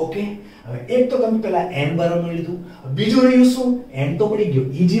 ઓકે, હવે એક તો તમે પેલા n બરાબર લીધું. બીજું રહ્યું શું? n તો પડી ગયો.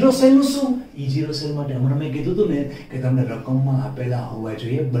 E0 સેલ નું શું? E0 સેલ માટે હમણાં મેં કીધું હતું ને કે તમને રકમમાં આપેલા હોવા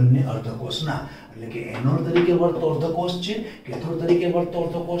જોઈએ બંને અર્ધકોષના. એટલે કે એનોડ તરીકે વર્તતો અર્ધકોષ છે, કેથોડ તરીકે વર્તતો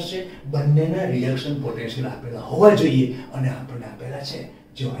અર્ધકોષ છે, બંનેના રિડક્શન પોટેન્શિયલ આપેલા હોવા જોઈએ અને આપણને આપેલા છે.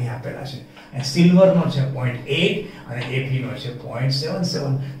 જો અહીં આપેલા છે. સિલ્વરનો છે 0.8 અને Fe નો છે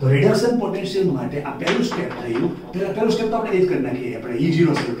 0.77. તો રિડક્શન પોટેન્શિયલ માટે આ પહેલું સ્ટેપ થયું. પહેલું સ્ટેપ તો આપણે એ જ કરી નાખીએ. આપણે E0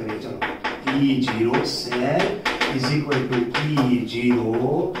 સેલ કરીએ. ચલો E0 cell is equal to E0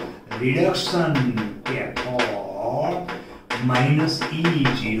 reduction cathode minus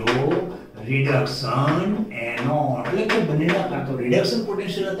E0 reduction anode. એટલે કે બંનેના કાં તો રિડક્શન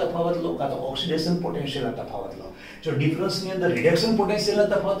પોટેન્શિયલનો તફાવત લો કાં તો ઓક્સિડેશન પોટેન્શિયલનો તફાવત લો. જો ડિફરન્સની અંદર રિડક્શન પોટેન્શિયલનો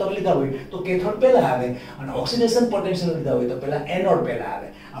તફાવત લીધા હોય તો કેથોડ પહેલા આવે અને ઓક્સિડેશન પોટેન્શિયલ લીધા હોય તો પહેલા એનોડ પહેલા આવે.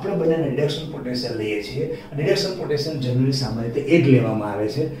 આપણે બંનેને રિડક્શન પોટેન્શિયલ લઈએ છીએ. રિડક્શન પોટેન્શિયલ જનરલી સામાન્ય રીતે એક લેવામાં આવે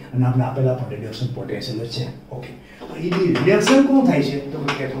છે અને આપણે આપેલા પણ રિડક્શન પોટેન્શિયલ છે. ઓકે, તો એ રિડક્શન કોણ થાય છે? તો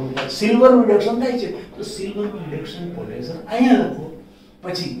કેથોડ પર સિલ્વરનું રિડક્શન થાય છે. તો સિલ્વરનું રિડક્શન પોટેન્શિયલ અહીંયા લખો.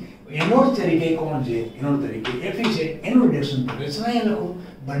 પછી એનોડ તરીકે કોણ છે? એનોડ તરીકે Fe છે. એનું રિડક્શન પોટેન્શિયલ અહીંયા લખો.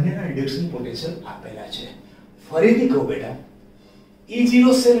 બંનેના રિડક્શન પોટેન્શિયલ આપેલા છે. ફરીથી કહો બેટા,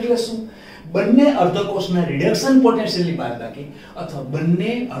 E0 સેલ એટલે શું? બંને અર્ધકોષના રિડક્શન પોટેન્શિયલની બાદબાકી અથવા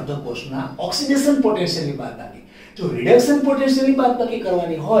બંને અર્ધકોષના ઓક્સિડેશન પોટેન્શિયલની બાદબાકી. જો રિડક્શન પોટેન્શિયલની બાદબાકી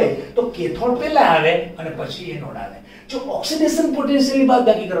કરવાની હોય તો કેથોડ પહેલા આવે અને પછી એનોડ આવે. જો ઓક્સિડેશન પોટેન્શિયલની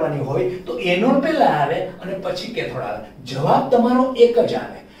બાદબાકી કરવાની હોય તો એનોડ પહેલા આવે અને પછી કેથોડ આવે. જવાબ તમારો એક જ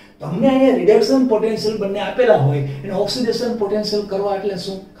આવે. તમને અહીંયા રિડક્શન પોટેન્શિયલ બંને આપેલા હોય અને ઓક્સિડેશન પોટેન્શિયલ કરવા એટલે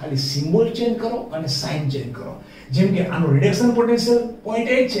શું? ખાલી સિમ્બોલ ચેન્જ કરો અને સાઇન ચેન્જ કરો. જેમ કે આનું રિડક્શન પોટેન્શિયલ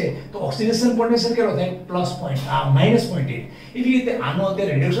 0.8 છે તો ઓક્સિડેશન પોટેન્શિયલ કેટલો થાય? -0.8. એવી રીતે આનો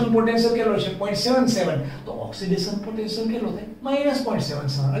અત્યારે રિડક્શન પોટેન્શિયલ કેટલો છે? 0.77. તો ઓક્સિડેશન પોટેન્શિયલ કેટલો થાય?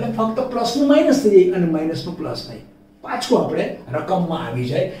 -0.77. એટલે ફક્ત પ્લસનું માઇનસ થઈ જાય અને માઇનસનું પ્લસ થાય. પાછું આપણે રકમમાં આવી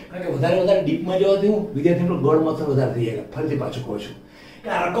જાય. કારણ કે વધારે ડીપમાં જવાથી હું વિદ્યાર્થીનો ગળમથલ વધારે થઈ જાય. ફરીથી પાછું કહું છું કે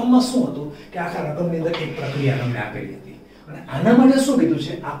આ રકમમાં શું હતું કે આખા રકમની અંદર એક પ્રક્રિયા તમને આપેલી હતી અને આના માટે શું કીધું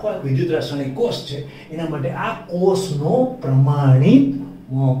છે? આખો એક વિદ્યુત રાસાયણિક કોષ છે. એના માટે આ કોષનો પ્રમાણિત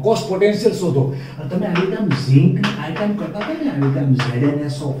કોષ પોટેન્શિયલ શોધો. અને તમે આ રીતે ઝિંક આયટમ કરતા હતા ને, આ રીતે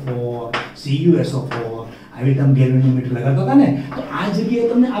ZnSO4, CuSO4, આવી તમે ગેલ્વેનોમીટર લગાડતા હતા ને, તો આ જગ્યાએ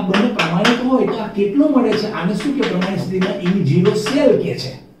તમને આ બંને પ્રમાણિત હોય તો આ કેટલું મળે છે? આને શું કે પ્રમાણિત સ્થિતિમાં E0 સેલ કે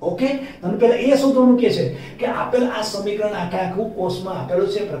છે. ઓકે, તમને પહેલા એ શોધવાનું કે છે કે આપેલ આ સમીકરણ આખું કોષમાં આપેલું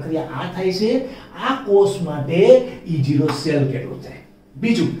છે, પ્રક્રિયા આ થાય છે, આ કોષ માટે E0 સેલ કેટલું થાય.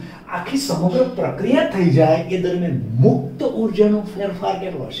 બીજું, આખી સમગ્ર પ્રક્રિયા થઈ જાય એ દરમિયાન મુક્ત ઉર્જાનો ફેરફાર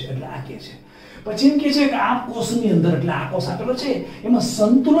કેટલો હશે, એટલે આ કે છે. પછી એમ કે છે કે આ કોષની અંદર, એટલે આ કોષ આપેલો છે, એમાં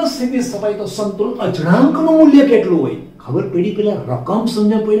સંતુલન સ્થિતિ સ્થપાય તો સંતુલન અચળાંકનું મૂલ્ય કેટલું હોય? ખબર પડી? પેલા રકમ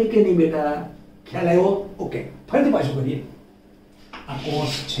સમજ પડી કે નહીં બેટા? ખ્યાલ આવ્યો? ઓકે, ફરીથી પાછું કરીએ. આ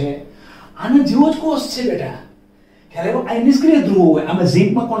કોષ છે, આના જેવો જ કોષ છે બેટા. ખ્યાલ આવ્યો? આ નિષ્ક્રિય ધ્રુવ હોય. આમાં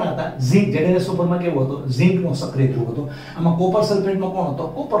ઝિંકમાં કોણ હતા? ઝિંક જેડેસ સુપરમાં કેવો હતો? ઝિંકનો સક્રિય ધ્રુવ હતો. આમાં કોપર સલ્ફેટમાં કોણ હતો?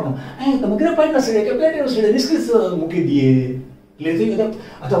 કોપરનો. અહીં તમે ગ્રેફાઇટના છેડે કે પ્લેટિનમ છેડે નિષ્ક્રિય મૂકી દઈએ.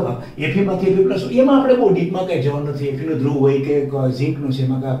 અથવા એફીમાંથી એફી પ્લસ, એમાં આપણે બહુ ડીપમાં કઈ જવાનું નથી. એફીનો ધ્રુવ હોય કે ઝિંકનું છે,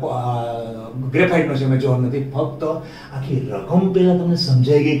 એમાં ગ્રેફાઇટનો છે, એમાં જવાનું નથી. ફક્ત આખી રકમ પહેલા તમને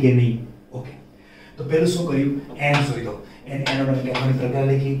સમજાઈ ગઈ કે નહીં? ઓકે, તો પહેલું શું કર્યું? એન શોધ્યો. એન એનોડોની કેથોડની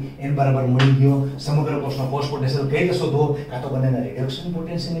પ્રક્રિયા લખી, એન બરાબર મળી ગયો. સમગ્ર કોષનો કોષ પોટેન્શિયલ કઈ રીતે શોધવો? કાં તો બંનેના રિડક્શન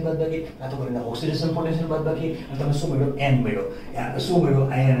પોટેન્શિયલની બાદબાકી, કાં તો બંનેના ઓક્સિડેશન પોટેન્શિયલ બાદબાકી. અને તમે શું મળ્યો? એન મળ્યો. શું મળ્યો?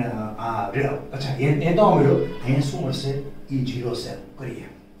 અચ્છા, એ તો મળ્યો. અહીંયા શું મળશે? E0 cell. કરીએ.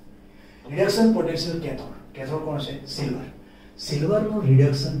 Reduction potential cathode. કેથોડ કોણ છે? સિલ્વર. સિલ્વરનું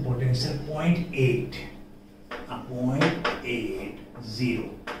reduction potential 0.8. આ 0.80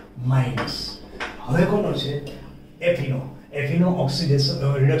 માઈનસ. હવે કોનો છે? એફીનો. એફીનો ઓક્સિડેશન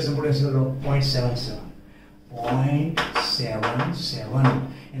રિડક્શન પોટેન્શિયલ 0.77. 0.77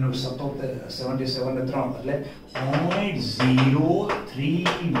 એનો 77 ને 3 એટલે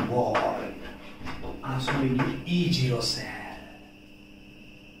 0.03 વોલ્ટ. આ શું થઈ ગયું? E0 cell.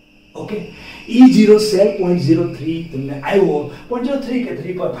 Okay, E0 cell 0.03 તમને આવ્યો. 0.03 કે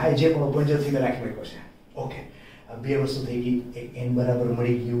 3.5 જે પણ 0.03 મેં રાખી મૂક્યો છે. ઓકે, બે વસ્તુ થઈ ગઈ. એક n બરાબર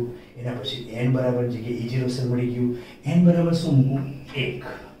મળી ગયું, એના પછી n બરાબર જગ્યાએ E0 સેલ મળી ગયું. n બરાબર શું મૂકું? 1.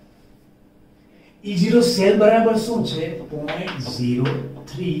 E0 સેલ બરાબર શું છે?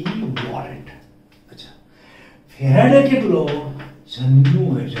 0.03 વોલ્ટ. અચ્છા, ફેરાડે કેટલો?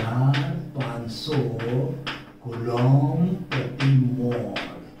 96,500 કુલોમ્બ પ્રતિ મોલ.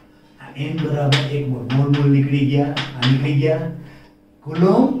 આ n બરાબર 1 મોલ. મોલ નીકળી ગયા, આ નીકળી ગયા.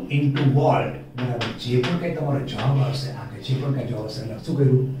 કુલોમ્બ ઇન્ટુ વોલ્ટ બરાબર જે પણ કઈ તમારો જવાબ આવશે, આ જે પણ કઈ જવાબ આવશે એટલે શું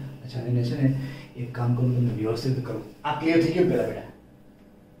કર્યું? અચ્છા, એને છે ને એક કામ કરું, તમને વ્યવસ્થિત કરું. આ ક્લિયર થઈ ગયું પેલા બેટા?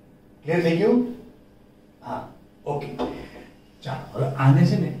 ક્લિયર થઈ ગયું? હા, ઓકે. ચાલો હવે આને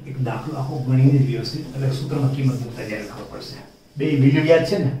છે ને એક દાખલો આખો ગણીને વ્યવસ્થિત, એટલે સૂત્રમાં કિંમત મૂકતા જ્યારે ખબર પડશે. બે વિડીયો યાદ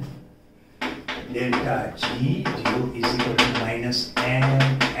છે ને? Delta G 0 = -NF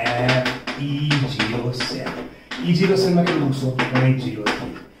E0 cell. E0 સેલમાં કેટલું મૂકશો? 0.03.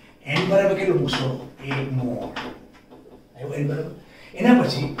 n બરાબર કેટલું મૂકશો? 1 મોલ. આવ્યો n બરાબર. એના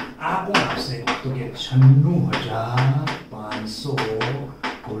પછી આ કોણ આવશે? તો કે 96,500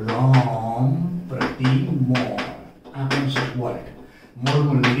 કુલોમ્બ પ્રતિ મોલ. આ કોણ છે? વોલ્ટ. મોલ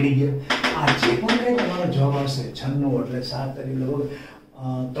નીકળી ગયા. આ જે પણ કઈ તમારો જવાબ આવશે 96 એટલે 7 તરીકે લગભગ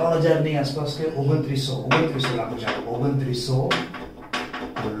 3000 ની આસપાસ કે 2900 લાખો ચાલો 2900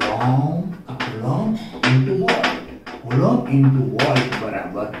 coulomb into volt. Coulomb into volt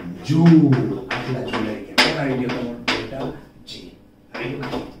બરાબર જૂલ. આટલા જૂલ આવી ગયા. કોણ આવી ગયો તમારો? ડેલ્ટા જી આવી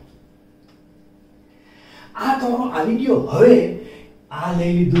ગયો. આ તમારો આવી ગયો. હવે આ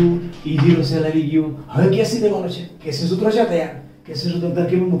લઈ લીધું, E0 સેલ આવી ગયું. હવે કેસી દેવાનો છે. કેસી સૂત્ર છે તૈયાર. કેસી સૂત્ર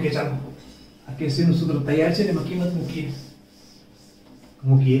તરકીબ મૂકીએ. ચાલો, આ કેસી નું સૂત્ર તૈયાર છે ને, એમાં કિંમત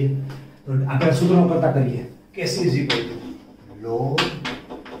મૂકીએ. તો આપણે સૂત્રો કરતા કરીએ. કેસી is equal to log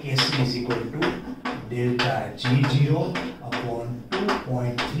KC is equal to delta G0 upon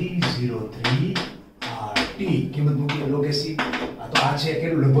 2.303 RT. કિંમત મૂકીએ. log કેસી આ તો આ છે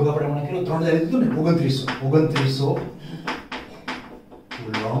કેટલું? લગભગ આપણે હમણાં કેટલું 3000 લીધું ને? 2900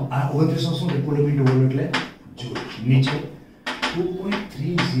 કુલોમ્બ. આ 2900 શું છે? કુલોમ્બ ઇન્ટુ વોલ્ટ એટલે જૂલ. નીચે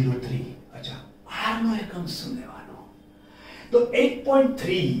 2.303. અચ્છા, r નો એકમ શું લેવાનો? તો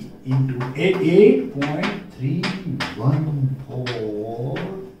 8.3 into 8.314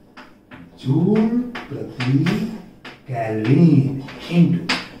 જૂલ પ્રતિ કેલ્વિન ઇન્ટુ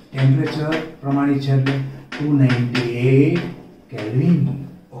ટેમ્પરેચર પ્રમાણે છે એટલે 298 કેલ્વિન.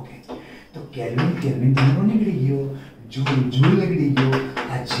 ઓકે, તો કેલ્વિન તમારો નીકળી ગયો, જૂલ નીકળી ગયો.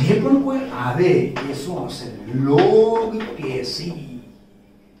 આ જે પણ કોઈ આવે એ શું આવશે? log કેસી.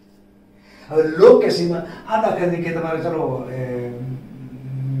 હવે log કેસીમાં આ દાખલા તરીકે તમારે ચલો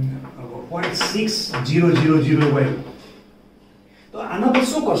 0.6000 હોય તો આના પર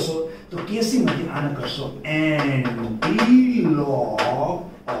શું કરશો? તો કેસી માંથી આને કરશો n log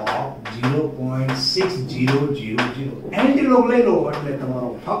of 0.6000 એન્ટીલોગ લઈ લો એટલે તમારો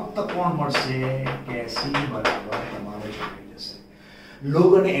ફક્ત કોણ મળશે Kc બરાબર તમારો જ થઈ જશે.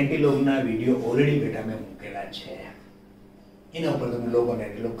 લોગ અને એન્ટીલોગના વિડિયો ઓલરેડી બેટા મેં મૂકેલા છે, એના ઉપર તમે લોગ અને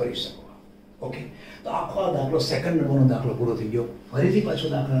એન્ટીલોગ કરી શકો. ઓકે, તો આખો આ દાખલો સેકન્ડ નંબરનો દાખલો પૂરો થઈ ગયો. ફરીથી પાછો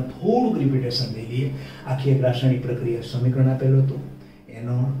દાખલા થોડુંક રિપીટેશન લઈ લઈએ. આખી એક રાસાયણિક પ્રક્રિયા સમીકરણ આપેલું હતું.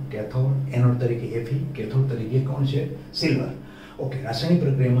 એનોડ, કેથોડ, એનોડ તરીકે Fe, કેથોડ તરીકે કોણ છે સિલ્વર. ઓકે, રાસાયણિક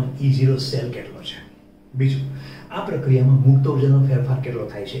પ્રક્રિયામાં E0 સેલ કેટલો છે. બીજું, આ પ્રક્રિયામાં મુક્ત ઉર્જાનો ફેરફાર કેટલો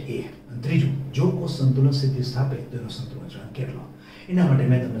થાય છે એ. અને ત્રીજું, જો કોષ સંતુલન સ્થિતિ સ્થાપે તો એનો સંતુલન અચળાંક કેટલો. એના માટે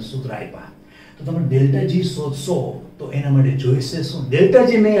મેં તમને સૂત્ર આપ્યા. તો તમે ડેલ્ટા G શોધશો તો એના માટે જોઈશે શું? ડેલ્ટા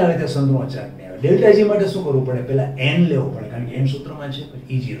G નહીં આવે તો સંતુલન અચળાંક નહીં આવે. ડેલ્ટા G માટે શું કરવું પડે? પહેલા n લેવો પડે, કારણ કે n સૂત્રમાં છે.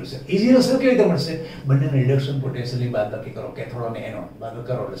 પછી E0 સેલ. E0 સેલ કેવી રીતે મળશે? બંનેને રિડક્શન પોટેન્શિયલની બાદબાકી કરો, કેથોડ અને એનોડ બાદબાકી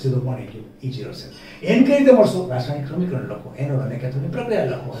કરો એટલે સીધો પાણી ગયું E0 સેલ. n કઈ રીતે મળશો? રાસાયણિક સમીકરણ લખો, એનોડ અને કેથોડની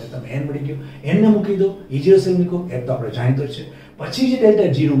પ્રક્રિયા લખો એટલે તમે n મળી ગયું. n ને મૂકી દો, E0 સેલ મૂકો, એ તો આપણે જાણીતો છે. પછી જે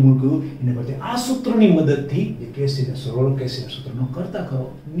ડેલ્ટા G નું મૂક્યું એને પરથી આ સૂત્રની મદદથી જે કેસીને સરળ કેસીના સૂત્રનો કરતા કરો,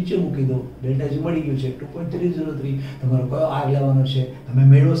 નીચે મૂકી દો, ડેલ્ટા G મળી ગયું છે 2.303. તમારો કયો આર લેવાનો છે તમે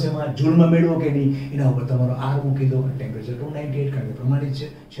મેળવો છે, એમાં જૂલમાં મેળવો કે નહીં એના ઉપર તમારો આર મૂકી દો. ટેમ્પરેચર 298 કારણ કે પ્રમાણિત છે.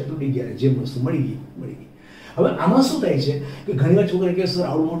 6 જે વસ્તુ મળી ગઈ. હવે આમાં શું થાય છે કે ઘણીવાર છોકરા કહે સર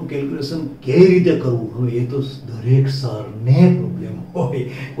આવું મોટું કેલ્ક્યુલેશન કેવી રીતે કરવું. હવે એ તો દરેક સરને પ્રોબ્લેમ હોય.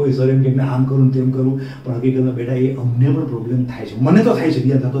 કોઈ સર એમ કે આમ કરું તેમ કરું, પણ હકીકતમાં બેટા એ અમને પણ પ્રોબ્લેમ થાય છે. મને તો થાય છે,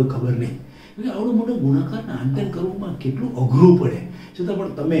 બીજા થતો ખબર નહીં. એટલે આવડો મોટો ગુણાકારને આંતર કરવામાં કેટલું અઘરું પડે, છતાં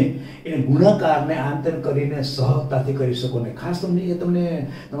પણ તમે એને ગુણાકારને આંતર કરીને સહજતાથી કરી શકો ને. ખાસ તમને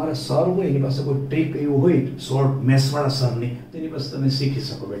તમારા સર હોય એની પાસે કોઈ ટ્રીક એવું હોય શોર્ટ મેથ્સવાળા સરની, તો એની પાસે તમે શીખી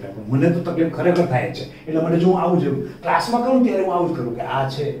શકો બેટા. પણ મને તો તકલીફ ખરેખર થાય છે, એટલે મને જો હું આવું છું ક્લાસમાં કરું ત્યારે હું આવું જ કરું કે આ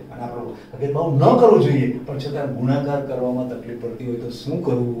છે અને આપણે બહુ ન કરવું જોઈએ, પણ છતાં ગુણાકાર કરવામાં તકલીફ પડતી હોય તો શું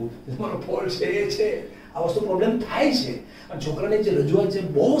કરવું? તમારો ફોલ્ટ છે એ છે. આ વસ્તુ પ્રોબ્લેમ થાય છે. અને છોકરાની જે રજૂઆત છે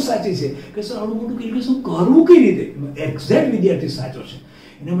બહુ સાચી છે કે સર આવું મોટું કેલ્ક્યુલેશન કરવું કઈ રીતે. એક્ઝેક્ટ વિદ્યાર્થી સાચો છે.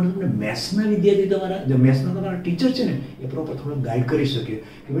 એના માટે તમને મેથ્સના વિદ્યાર્થી તમારા જે મેથ્સના તમારા ટીચર છે ને એ પ્રોપર થોડું ગાઈડ કરી શકે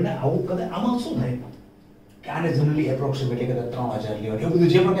કે બેટા આવું કદાચ આમાં શું થાય કે આને જનરલી એપ્રોક્સિમેટલી કદાચ 3000 લેવાનું એવું બધું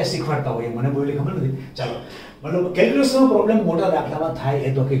જે પણ કંઈ શીખવાડતા હોય મને બોલી ખબર નથી. ચાલો, મતલબ કેલ્ક્યુલેશનનો પ્રોબ્લેમ મોટા દાખલામાં થાય એ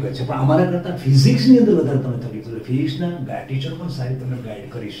તો હકીકત છે, પણ અમારા કરતાં ફિઝિક્સની અંદર વધારે તમે તકલીફ પડે. ફિઝિક્સના ટીચર પણ સારી તમને ગાઈડ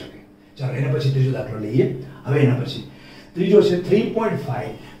કરી શકે. ચાલો, એના પછી ત્રીજો દાખલો લઈએ. હવે એના પછી ત્રીજો છે 3.5.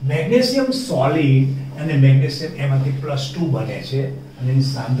 મેગ્નેશિયમ સોલિડ અને મેગ્નેશિયમ એમાંથી +2 બને છે અને એની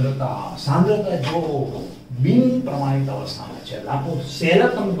સાંદ્રતા જો બિન પ્રમાણિત અવસ્થામાં છે. લાખો સેલ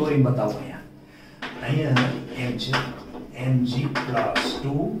તમે દોરી બતાવો. અહીંયા એમ છે Mg+2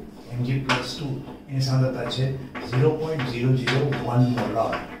 એની સાંદ્રતા છે 0.001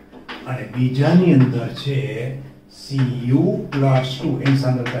 મોલર અને બીજાની અંદર છે Cu+2 એની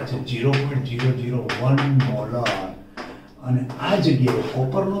સાંદ્રતા છે 0.001 મોલર. અને આ જગ્યાએ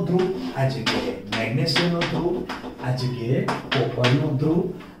કોપરનો ધ્રુવ, આ જગ્યાએ મેગ્નેશિયમનો ધ્રુવ, આ જગ્યાએ કોપરનો ધ્રુવ,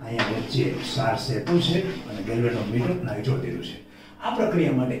 અહીંયા વચ્ચે ક્ષાર સેતુ છે અને ગેલ્વેનોમીટર નાઈ જોડી દીધું છે. આ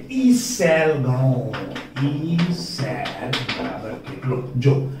પ્રક્રિયા માટે E સેલ ગણો. E સેલ બરાબર કેટલો?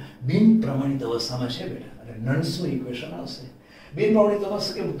 જો બિન પ્રમાણિત અવસ્થામાં છે બેટા એટલે નન્સનું ઇક્વેશન આવશે. બિન પ્રમાણિત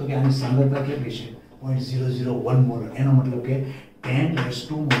અવસ્થા કેવું તો કે આની સાંદ્રતા કેટલી છે 0.001 મોલર. એનો મતલબ કે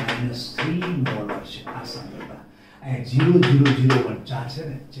 10⁻³ મોલર છે આ સાંદ્રતા. અહીંયા 0.001 ચાર છે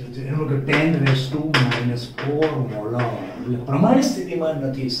ને, એનો મતલબ 10⁻⁴ મોલર. એટલે પ્રમાણિત સ્થિતિમાં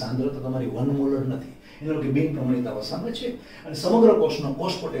નથી, સાંદ્રતા તમારી 1 મોલર નથી. એનો કે બિન પ્રમાણિત અવસ્થામાં છે. અને સમગ્ર કોષનો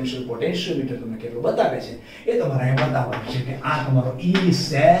કોષ પોટેન્શિયોમીટર તમને કેટલો બતાવે છે એ તમારે અહીંયા બતાવવાનું છે કે આ તમારો E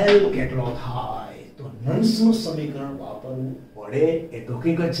સેલ કેટલો થાય. તો નન્સનું સમીકરણ વાપરવું પડે એ તો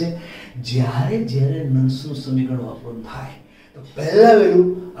હકીકત છે. જ્યારે નન્સનું સમીકરણ વાપરવું થાય તો પહેલા વહેલું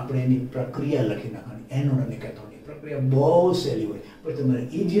આપણે એની પ્રક્રિયા લખી નાખવાની. એનોડ અને કેથોડની પ્રક્રિયા બહુ સહેલી હોય, પણ તમારે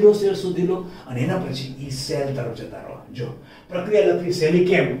E0 સેલ શોધી લો અને એના પછી E સેલ તરફ જતા રહો. જો પ્રક્રિયા લખવી સહેલી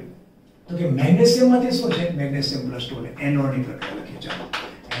કેમ તો કે મેગ્નેશિયમમાંથી શું છે મેગ્નેશિયમ +2 એટલે એનોડની પ્રક્રિયા લખી. ચાલો,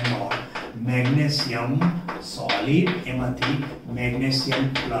 એનોડ મેગ્નેશિયમ સોલિડ એમાંથી મેગ્નેશિયમ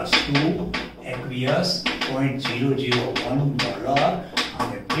 +2 એક્વિયસ 0.001 મોલર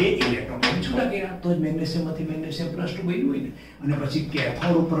અને 2 ઇલેક્ટ્રોન છૂટા કર્યા તો જ મેગ્નેશિયમમાંથી મેગ્નેશિયમ +2 બન્યું હોય ને. અને પછી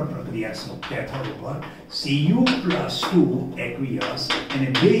કેથોડ ઉપર પ્રક્રિયા શું? કેથોડ ઉપર Cu+2 એક્વિયસ અને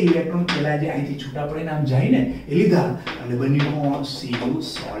 2 ઇલેક્ટ્રોન પેલા જે અહીંથી છૂટા પડીને આમ જાય ને એ લીધા એટલે બન્યું Cu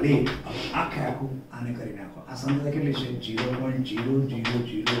સોલિડ. આખું આને કરી નાખો. આ સાંદ્રતા કેટલી છે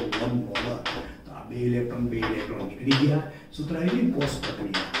 0.0001 મોલર. તો આ 2 ઇલેક્ટ્રોન નીકળી ગયા. સૂત્ર આવી ગયું કોષ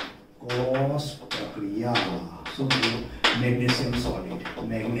પ્રક્રિયા. શું થયું? Magnesium solid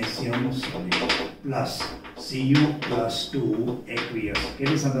plus Cu plus 2 aqueous.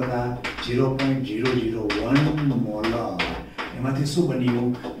 કેટલી સાંદ્રતા 0.001 મોલર. એમાંથી શું બન્યું?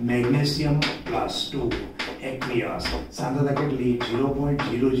 Magnesium plus 2 aqueous. સાંદ્રતા કેટલી?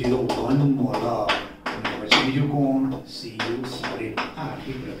 0.001 મોલર. પછી બીજું કોણ? Cu solid. આ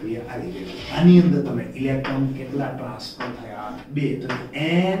આખી પ્રક્રિયા આવી ગઈ. આની અંદર તમે ઇલેક્ટ્રોન કેટલા ટ્રાન્સફર થયા? 2. તો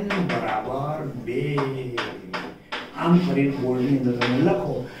n બરાબર 2. આમ કરીને બોર્ડની અંદર તમે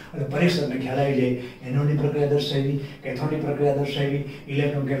લખો અને પરીક્ષકને ખ્યાલ આવી જાય. એનોડની પ્રક્રિયા દર્શાવી, કેથોડની પ્રક્રિયા દર્શાવી,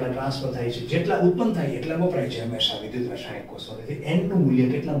 ઇલેક્ટ્રોન કેટલા ટ્રાન્સફર થાય છે, જેટલા ઉત્પન્ન થાય એટલા વપરાય છે હંમેશા વિદ્યુત રાસાયણિક કોષોથી. n નું મૂલ્ય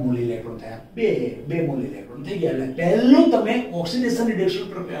કેટલા મોલ ઇલેક્ટ્રોન થયા? 2 મોલ ઇલેક્ટ્રોન થઈ ગયા. એટલે પહેલું તમે ઓક્સિડેશન રિડક્શન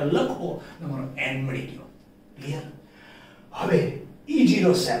પ્રક્રિયા લખો, તમારો n મળી ગયો. ક્લિયર? હવે E0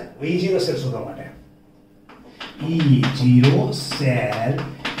 સેલ, E0 સેલ શોધવા માટે E0 cell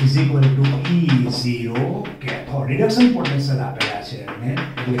is equal to E0 cathode. Reduction potential આપેલા છે અને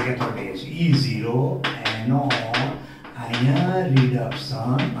એટલે cathode છે. E0 anode ion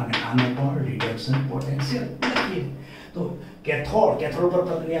reduction અને આનો પણ reduction potential લખીએ. તો cathode પર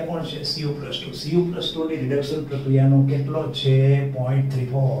પ્રક્રિયા કોણ છે? Cu+2. Cu+2 ની reduction પ્રક્રિયાનો કેટલો છે?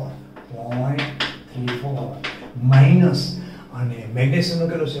 0.34 માઈનસ અને મેગ્નેશિયમ નો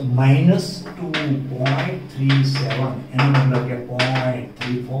કેટલો છે? -2.37. એનો મતલબ કે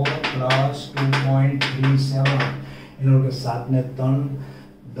 0.34 પ્લસ 2.37 એનો કે 7 ને 3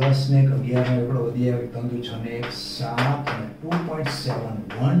 10 ને 11 ને એકડો વધી આવે 3 2 6 ને 1 7 અને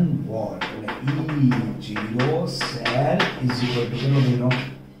 2.71 વોલ્ટ. એટલે E0 cell is equal to કેટલો બન્યો?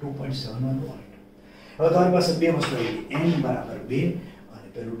 2.71 વોલ્ટ. હવે તમારી પાસે બે વસ્તુ આવી ગઈ. n બરાબર 2 અને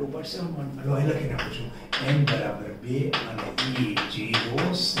પેલું 2.71. એટલે અહીં લખી નાખું છું n બરાબર 2 અને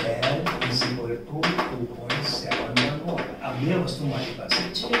E0 cell is equal to 2.71 volt. આ બે વસ્તુ મારી પાસે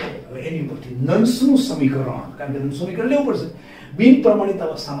છે. હવે એની ઉપરથી નન્સનું સમીકરણ, કારણ કે નન્સનું સમીકરણ લેવું પડશે. બિન પ્રમાણિત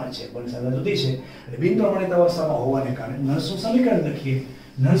અવસ્થામાં છે, બંને સાદા જુદી છે. એટલે બિન પ્રમાણિત અવસ્થામાં હોવાને કારણે નન્સનું સમીકરણ લખીએ.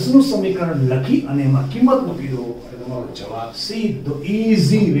 નન્સનું સમીકરણ લખી અને એમાં કિંમત મૂકી દો એટલે તમારો જવાબ સીધો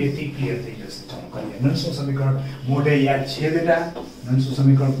ઈઝી વે થી ક્લિયર થઈ જશે. ચાલો કરીએ. નન્સનું સમીકરણ મોઢે યાદ છે બેટા? નન્સનું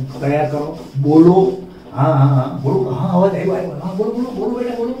સમીકરણ તૈયાર કરો, બોલો. હા બોલો. હા અવાજ આવ્યો. હા બોલો બેટા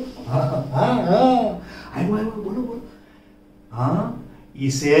બોલો. આવ્યો બોલો. હા E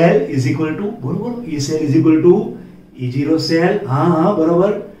cell is equal to બોલો. E cell is equal to E0 cell. હા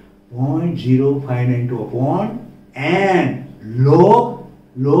બરોબર 0.0592 upon n log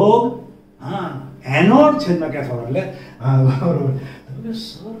એનોડ છેદમાં કેથોડ. એટલે હા બરોબર. તમે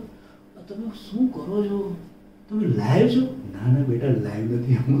સર તમે શું કરો છો? તમે લાઈવ છો? ના બેટા લાઈવ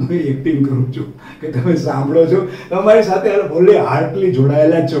નથી, હું એક્ટિંગ કરું છું કે તમે સાંભળો છો. તમારી સાથે બોલે હાર્ટલી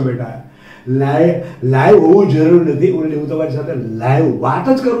જોડાયેલા જ છો બેટા. લાઈવ હોવું જરૂર નથી. હું તમારી સાથે લાઈવ વાત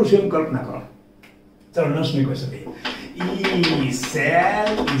જ કરું છું એમ કલ્પના કરો. ચલો નસમી કોઈ શકે. E cell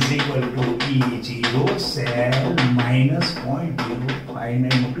is equal to E0 cell minus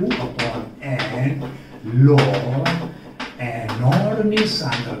 0.0592 upon n log એનોડની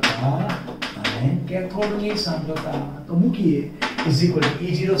સાંદ્રતા અને કેથોડની સાંદ્રતા. તો મૂકીએ is equal to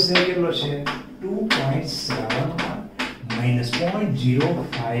E0 cell કેટલો છે? 2.71 minus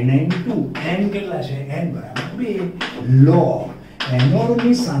 0.0592. n કેટલા છે? n બરાબર 2 log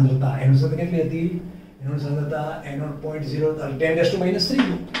એનોડની સાંદ્રતા. એનું સાંદ્રતા કેટલી હતી? એનો સાંદ્રતા anode 0.0 10 raised to -3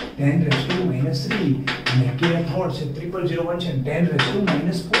 10 raised to -3 અને કેથોડ છે 0001 છે 10 raised to -4.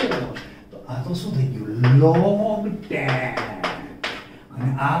 તો આ તો શું થઈ ગયું? log 10 અને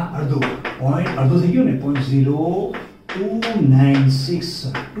આ અડધું થઈ ગયું ને 0.0296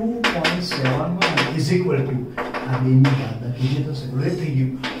 2.71 is equal to આ બેની બાદબાકી કીધે તો સેપરેટ થઈ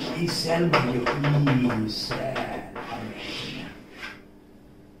ગયું. E cell બની ગયો. E cell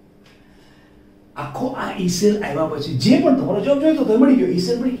આખો આ E cell આવ્યા પછી જે પણ તમારો જવાબ જોઈતો તો મળી ગયો. E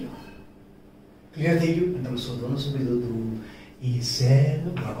cell મળી ગયો. ક્લિયર થઈ ગયું? તમે શોધવાનું શું કીધું હતું? E cell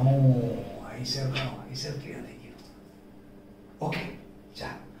ગણો. E cell ક્લિયર થઈ ગયું. ઓકે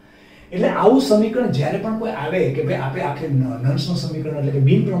ચાલો. એટલે આવું સમીકરણ જ્યારે પણ કોઈ આવે કે ભાઈ આપણે આખે નન્સનું સમીકરણ એટલે કે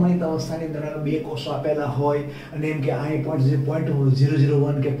બિન પ્રમાણિત અવસ્થાની અંદર બે કોષો આપેલા હોય અને એમ કે અહીં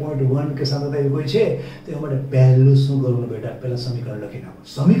 0.001 કે 0.1 કે સાંદ્રતા એવી કોઈ છે, તો એ માટે પહેલું શું કરવાનું બેટા? પહેલા સમીકરણ લખી નાખો.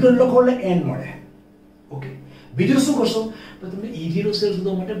 સમીકરણ લખો એટલે n મળે. ઓકે. બીજું શું કરશો? તો તમને E0 સેલ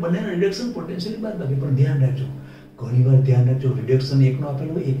શોધવા માટે બંનેના રિડક્શન પોટેન્શિયલ બાદબાકી. પણ ધ્યાન રાખજો, ઘણીવાર ધ્યાન રાખજો, રિડક્શન એકનો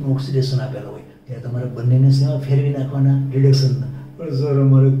આપેલો હોય, એકનો ઓક્સિડેશન આપેલો હોય, ત્યારે તમારે બંનેને શેમાં ફેરવી નાખવાના? રિડક્શનના. પણ સર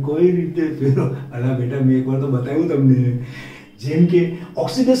અમારે કોઈ રીતે ફેરવો? અલા બેટા મેં એકવાર તો બતાવ્યું તમને. જેમ કે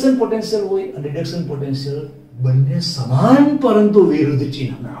ઓક્સિડેશન પોટેન્શિયલ હોય અને રિડક્શન પોટેન્શિયલ બંને સમાન પરંતુ વિરુદ્ધ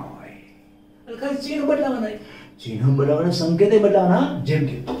ચિહ્નના હોય. એટલે ખાલી ચિહ્ન બદલાવાના, ચિહ્ન બદલાવાના, સંકેત બદલાવાના. જેમ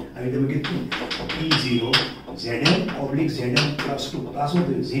કે આવી તમે કીધું E0 Zn / Zn + 2 આ શું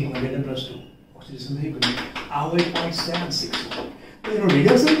થયું? Zn + 2 ઓક્સિડેશન થઈ ગયું. આ હોય 0.76. તો એનો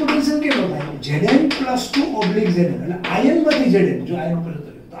રિડક્શન પોટેન્શિયલ કેટલો થાય? Zn + 2 / Zn. એટલે આયન માંથી Zn જો આયન ઉપર જતો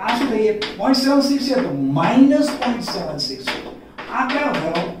રહ્યો તો આ શું થાય? 0.76 છે તો -0.76. આ કયો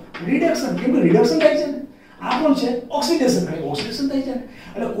થયો? રિડક્શન. કેમ કે રિડક્શન થાય છે ને. આ પણ છે ઓક્સિડેશન. એટલે ઓક્સિડેશન થાય છે ને.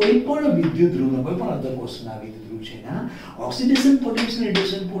 એટલે કોઈ પણ વિદ્યુત ધ્રુવનો કોઈ પણ અધર કોષના વિદ્યુત ધ્રુવ છે ના ઓક્સિડેશન પોટેન્શિયલ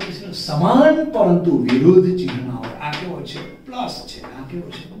રિડક્શન પોટેન્શિયલ સમાન પરંતુ વિરુદ્ધ ચિહ્નના હોય. આ કેવો છે? પ્લસ છે. આ કેવો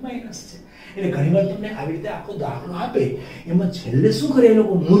છે? માઈનસ છે. એટલે ઘણીવાર તમને આવી રીતે આખો દાખલો આપે એમાં છેલ્લે શું કરે એ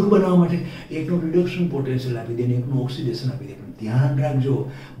લોકો મૂર્ખ બનાવવા માટે એકનો રિડક્શન પોટેન્શિયલ આપી દે ને એકનું ઓક્સિડેશન આપી દે. પણ ધ્યાન રાખજો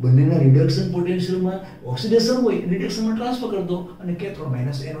બંનેના રિડક્શન પોટેન્શિયલમાં ઓક્સિડેશન હોય રિડક્શનમાં ટ્રાન્સફર કરી દો અને કેથોડ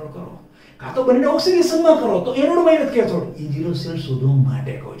માઈનસ એનોડ કરો. કાં તો બંને ઓક્સિડેશનમાં કરો તો anode minus cathode. E0 cell શોધવા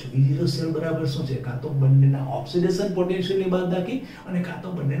માટે કહું છું. E0 સેલ બરાબર શું છે? કાં તો બંનેના ઓક્સિડેશન પોટેન્શિયલની બાદબાકી અને કાં તો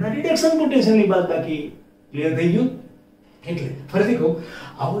બંનેના રિડક્શન પોટેન્શિયલની બાદબાકી. ક્લિયર થઈ ગયું? એટલે ફરીથી કહું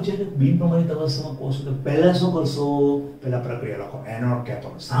આવો જ્યારે બિન પ્રમાણિત અવસ્થામાં પહોંચો તો પહેલા શું કરશો? પહેલા પ્રક્રિયા લખો એનોડ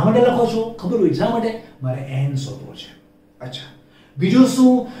કેથોડ. શા માટે લખો છો? ખબર હોય શા માટે? મારે n શોધવો છે. અચ્છા બીજું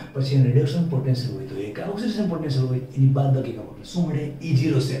શું? પછી રિડક્શન પોટેન્શિયલ હોય તો એક ઓક્સિડેશન પોટેન્શિયલ હોય એની બાદબાકી કરો એટલે શું મળે?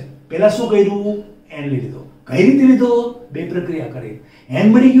 E0 cell. પહેલા શું કર્યું? n લીધો. કઈ રીતે લીધો? બે પ્રક્રિયા કરી. n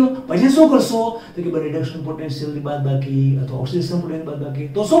મળી ગયો. પછી શું કરશો? તો કે રિડક્શન પોટેન્શિયલ ની બાદબાકી અથવા ઓક્સિડેશન પોટેન્શિયલ બાદબાકી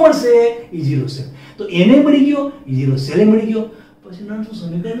તો શું મળશે? E0 cell. તો n મળી ગયો, E0 સેલ મળી ગયો. પછી નળનું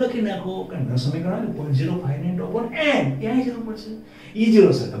સમીકરણ લખી નાખો. કારણ કે સમીકરણ આવે 0.059/n ત્યાં જરૂર પડશે.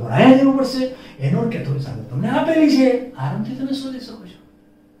 E0 સેલ તમારે અહીંયા જરૂર પડશે. એનોડ કેથોડ સામે તમને આપેલી છે. આરામથી તમે શોધી શકો છો.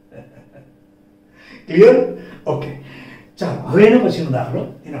 ક્લિયર? ઓકે ચાલો હવે એના પછીનો દાખલો.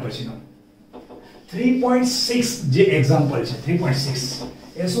 એના પછીનો 3.6 જે એક્ઝામ્પલ છે 3.6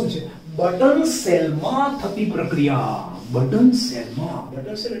 એ શું છે? બટન સેલમાં થતી પ્રક્રિયા. બટન સેલમાં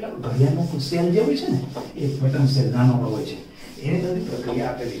બટન સેલ એટલે ઘડિયાળનો સેલ જે હોય છે ને એ બટન સેલ નાનો હોય છે એની થતી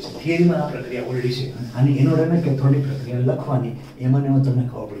પ્રક્રિયા આપેલી છે. થિયરીમાં આ પ્રક્રિયા ઓલરેડી છે. આની એનોડ અને કેથોડની પ્રક્રિયા લખવાની એમાં તમને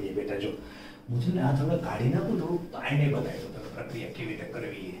ખબર પડી જાય બેટા. જો હું છે ને આ તમને કાઢી નાખું થોડું તો આઈને બતાવી દો તમે પ્રક્રિયા કેવી રીતે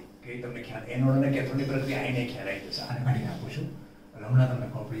કરવી કે તમને ખ્યાલ એનોડ અને કેથોડની પ્રક્રિયા આઈને ખ્યાલ આવી જશે. આને કાઢી નાખું છું એટલે હમણાં તમને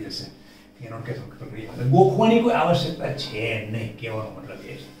ખબર પડી જશે કે એનોડ કેથોડ પ્રક્રિયા એટલે ગોખવાની કોઈ આવશ્યકતા છે નહીં. કહેવાનો મતલબ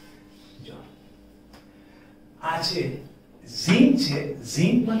એ છે જો આ છે ઝિંક છે.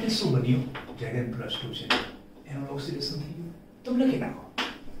 ઝિંકમાંથી શું બન્યું? Zn + 2 છે. એનું ઓક્સિડેશન થઈ ગયું. તમે લખી નાખો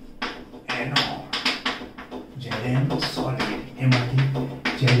એનોડ Zn સોલિડ એમાંથી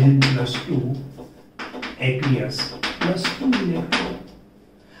Zn + 2 aqueous + 2 ઇલેક્ટ્રોન.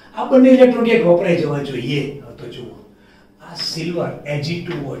 આ બંને ઇલેક્ટ્રોન કે વપરાઈ જવા જોઈએ. તો જુઓ આ સિલ્વર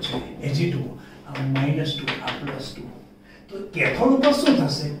Ag2O છે. Ag2O આ -2 આ +2 તો કેથોડ ઉપર શું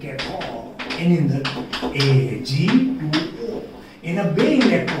થશે? કેથોડ એની અંદર Ag2O એના બે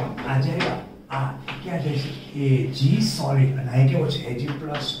ઇલેક્ટ્રોન આ જાય આ ક્યાં જાય છે? Ag સોલિડ અને આ કેવો છે? Ag +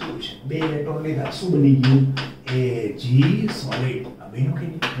 2 છે. બે ઇલેક્ટ્રોન લીધા શું બની ગયું? Ag solid. આ બેનો કે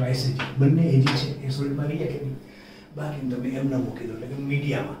ટ્વાઇસ Ag બંને Ag છે એ સોલિડમાં લઈ ગયા કે બાકી તમે એમ ના મૂકી દો એટલે કે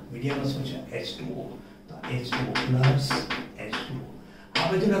મીડિયામાં શું છે? H2O. તો H2O + H2O. આ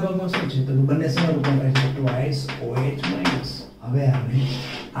બાજુના ભાગમાં શું છે? તો બંને સમાન રૂપાંતર છે ટ્વાઇસ OH-. હવે આપણે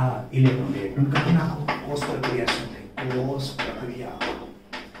આ ઇલેક્ટ્રોન કાઢી નાખો. કોષ પ્રક્રિયા શું થઈ? કોષ પ્રક્રિયા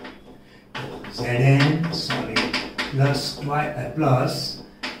Zn solid plus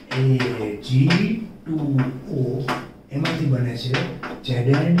Ag2O એમાંથી બને છે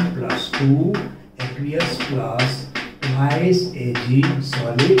Zn + 2 aqueous plus twice Ag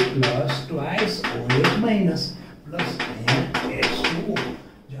solid plus twice OH minus plus H2O.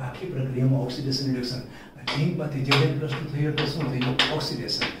 જો આખી પ્રક્રિયામાં ઓક્સિડેશન રિડક્શન ઝિંકમાંથી Zn + 2 થયું તો શું થયું?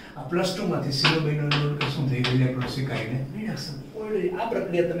 ઓક્સિડેશન. આ +2 માંથી CO બન્યો તો શું થયું? Electron શીખાઈને reduction. આ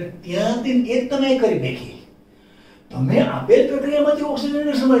પ્રક્રિયા તમે ત્યાંથી એ તમે કરી નાખી. તમે આપેલ પ્રક્રિયામાંથી ઓક્સિજન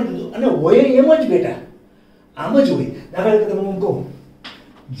રિડક્શન કરી દીધું અને હોય એમ જ બેટા આમ જ હોય. દાખલા તરીકે તમે હું કહું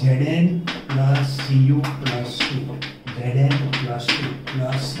Zn + Cu + 2 Zn + 2 +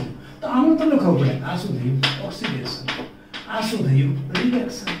 Cu તો આનું તમને ખબર પડે આ શું થયું? ઓક્સિડેશન. આ શું થયું?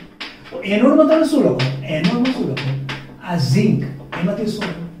 રિડક્શન. તો એનોડમાં તમે શું લખો? એનોડમાં શું લખો? આ ઝિંક એમાંથી શું?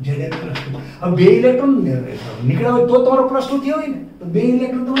 Zn + 2. હવે બે ઇલેક્ટ્રોન નીકળ્યા હોય તો તમારો +2 થયો હોય ને તો બે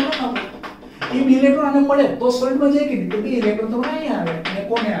ઇલેક્ટ્રોન તમારે લખાવો. એ બે ઇલેક્ટ્રોન આને મળે તો સોલિડમાં જાય કે નહીં? તો બે ઇલેક્ટ્રોન તમારે અહીંયા આવે અને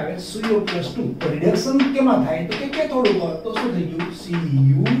કોને આવે? Cu + 2. તો રિડક્શન કેમાં થાય? તો કે કેથોડ ઉપર. તો શું થઈ ગયું?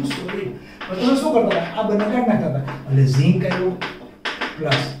 Cu solid. તો તમે શું કરતા હતા? આ બંને કાઢી નાખતા હતા. એટલે ઝિંક આવ્યો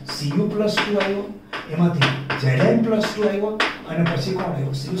પ્લસ Cu + 2 આવ્યો એમાંથી Zn + 2 આવ્યો અને પછી કોણ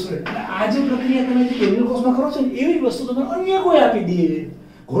આવ્યો? Cu solid. એટલે આ જે પ્રક્રિયા તમે જે કેમિકલ કોર્સમાં કરો છો ને એવી જ વસ્તુ તમને અન્ય કોઈ આપી દે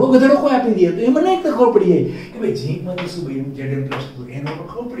ઘોડો ગધેડો કોઈ આપી દે તો એમાં નહીં ખબર પડી જાય કે ભાઈ ઝીંકમાંથી શું બન્યું Zn+2 એનો પણ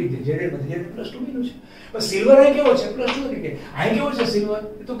ખબર પડી જાય Zn+2 બન્યું છે. પણ સિલ્વર અહીં કેવો છે +2 તરીકે, અહીં કેવો છે સિલ્વર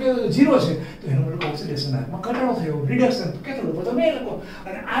તો કે 0 છે, તો એનો મતલબ ઓક્સિડેશન આંકમાં ઘટાડો થયો, રિડક્શન કેથોડ ઉપર તમે લખો.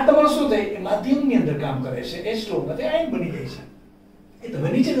 અને આ તમારું શું થાય એ માધ્યમની અંદર કામ કરે છે, H2 માંથી આયન બની જાય છે. એ તમે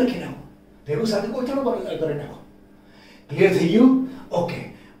નીચે લખી નાખો, ભેગું સાથે કોથળો પર કરી નાખો. ક્લિયર થઈ ગયું? ઓકે.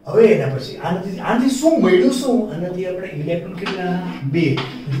 હવે એના પછી આનાથી શું મળ્યું? શું આનાથી આપણે ઇલેક્ટ્રોન કેટલા 2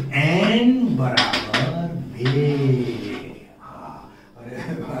 n બરાબર 2. હા, અરે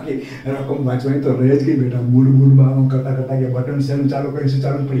બાકી રકમ વાંચવાની તો રહે જ ગઈ બેટા. મૂળમાં કરતા કરતા કે બટન સેલ ચાલુ કરીશું,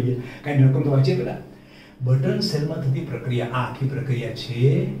 ચાલુ પડી ગયા. કાંઈ રકમ તો વાંચીએ બેટા. બટન સેલમાં થતી પ્રક્રિયા, આ આખી પ્રક્રિયા છે.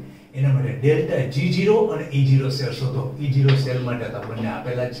 એના માટે ડેલ્ટા G0 અને E0 સેલ શોધો. E0 સેલ માટે તો બંને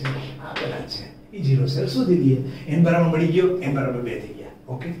આપેલા જ છે, આપેલા જ છે. E0 સેલ શોધી દઈએ. n બરાબર મળી ગયો, n બરાબર 2 થઈ ગયા.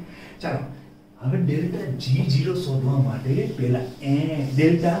 ઓકે, ચાલો હવે ડેલ્ટા G0 શોધવા માટે પહેલા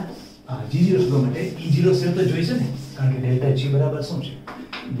ડેલ્ટા G0 શોધવા માટે E0 સેલ તો જોઈશે ને, કારણ કે ડેલ્ટા G બરાબર શું છે?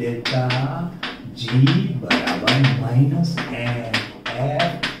 ડેલ્ટા G બરાબર -n f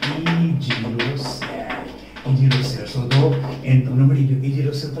E0 cell. E0 cell શોધો, n તમને મળી ગયો. E0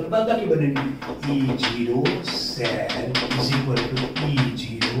 સેલ તો બાદબાકી બને ને, E0 cell E0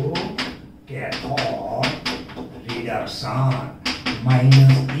 cathode reduction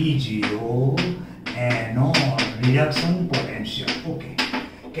 -E0 anode reduction potential. Okay,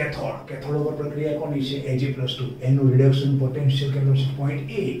 cathode ઉપર પ્રક્રિયા કોની છે? Ag+2. એનું રિડક્શન પોટેન્શિયલ કેટલો છે?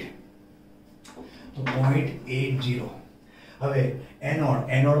 0.8. તો 0.80. હવે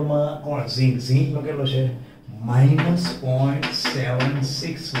એનોડમાં કોણ? ઝિંકનો કેટલો છે?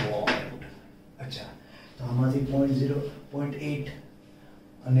 -0.76 વોલ્ટ. અચ્છા, તો આમાંથી 0.8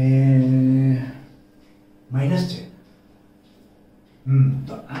 અને માઈનસ છે.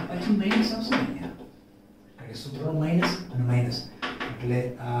 તો આ પાછું માઈનસ આવશે ને અહીંયા, કારણ કે સૂત્ર માઈનસ અને માઈનસ એટલે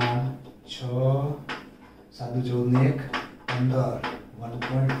આ 6 7 14 1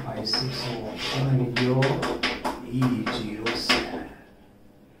 1.56 વોટ આવી ગયો. E0 cell.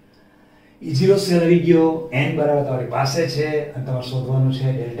 E0 સેલ આવી ગયો. n બરાબર તમારી પાસે છે અને તમારે શોધવાનું છે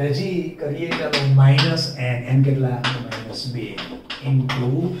ડેલ્ટા G. કરીએ ચાલો. -n, n કેટલા? -2 into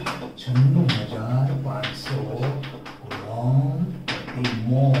 96500 coulomb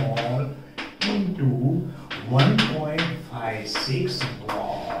mole into 1.56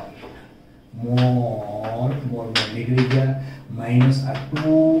 volt. Mole નીકળી ગયા. માઈનસ આ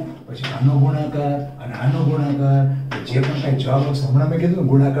 2, પછી આનો ગુણાકાર અને આનો ગુણાકાર. જે પણ કાંઈ જવાબ આવશે, હમણાં મેં કીધું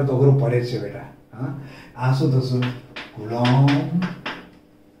ગુણાકાર તો અઘરો પડે છે બેટા. હા, આ શું થશે? કુલોમ્બ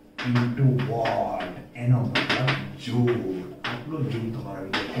ઇન્ટુ વોટ, એનો મતલબ જૂલ. આટલો જૂલ તમારા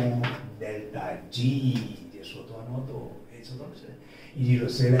વિશે ડેલ્ટા G જે શોધવાનો હતો એ શોધવાનો છે. E0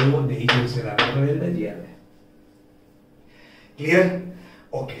 સેલ આવ્યો ને E0 સેલ આવ્યો ડેલ્ટા G આવે. ક્લિયર?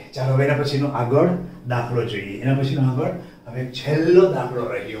 ઓકે, ચાલો હવે એના પછીનો આગળ દાખલો જોઈએ. એના પછીનો આગળ હવે છેલ્લો દાખલો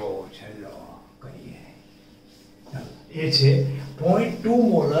રહ્યો, છેલ્લો કરીએ. ચાલો, એ છે 0.2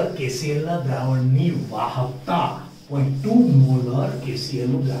 મોલર KCl ના દ્રાવણની વાહકતા. 0.2 મોલર KCl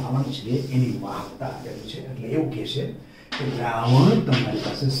નું દ્રાવણ છે એની વાહકતા આપેલું છે. એટલે એવું કહે છે કે દ્રાવણ તમારી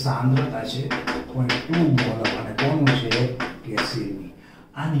પાસે સાંદ્રતા છે 0.2 મોલર અને કોનું છે? KCl ની.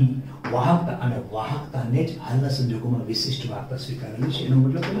 આની વાહકતા, અને વાહકતાને જ હાલના સંજોગોમાં વિશિષ્ટ વાહકતા સ્વીકારેલી છે. એનો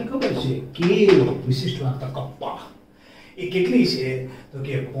મતલબ તમને ખબર છે કે વિશિષ્ટ વાહકતા કપ્પા એ કેટલી છે? તો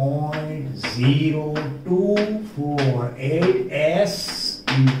કે 0.2248 s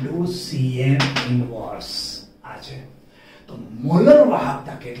Cm ઇન્વર્સ આ છે. તો મોલર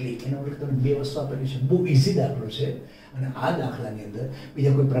વાહકતા કેટલી? એનો મતલબ તમને બે વસ્તુ આપેલી છે. બહુ ઈઝી દાખલો છે. અને આ દાખલાની અંદર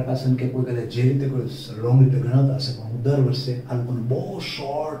બીજા કોઈ પ્રકાશન કે કોઈ કદાચ જે રીતે કોઈ લોંગ રીતે ગણાવતા હશે, પણ હું દર વર્ષે આ લોકોને બહુ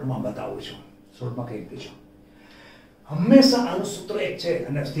શોર્ટમાં બતાવું છું. શોર્ટમાં કહી દઈશું. હંમેશા આનું સૂત્ર એક છે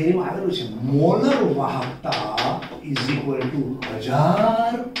અને થિયરીમાં આવેલું છે. મોલર વાહકતા is equal to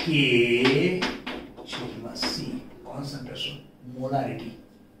 1000 K C. Concentration, molarity,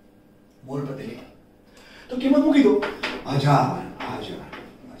 mall પ્રતિ લિટર. તો કિંમત મૂકી દો 1000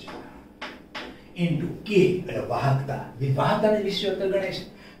 ઇન્ટુ K એટલે વાહકતા. વાહકતાને વિશ્વ ગણાય છે.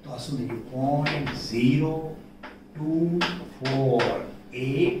 તો આ શું થઈ ગયું?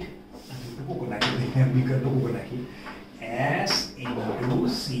 0.248 ટૂંકું નાખી S ઇન્ટુ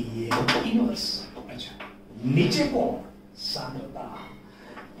Cm ઇન્વર્સ. અચ્છા, નીચે કોણ? સાંદ્રતા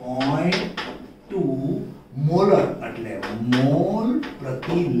 0.2 મોલર એટલે મોલ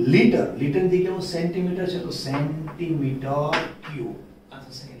પ્રતિ લિટર. લિટર થી કેવું? સેન્ટીમીટર છે, તો સેન્ટીમીટર ક્યુબ. આ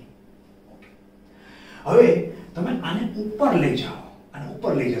થશે કે નહીં? ઓકે, હવે તમે આને ઉપર લઈ જાઓ, આને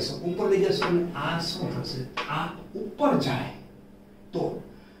ઉપર લઈ જશો. ઉપર લઈ જશો એટલે આ શું થશે? આ ઉપર જાય તો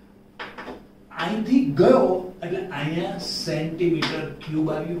અહીંથી ગયો એટલે અહીંયા સેન્ટીમીટર ક્યુબ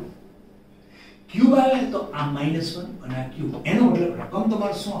આવ્યું. ક્યુબ આવે તો આ -1 અને આ ક્યુબ, એનો મતલબ રકમ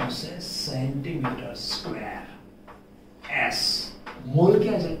તમારે શું આવશે? Centimetre square. s મોલ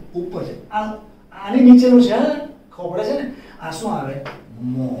ક્યાં છે? ઉપર છે. આની નીચેનું છે, ખબર પડે છે ને? આ શું આવે?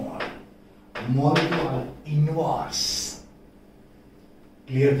 મોલ. મોલ શું આવે? ઇન્વર્સ.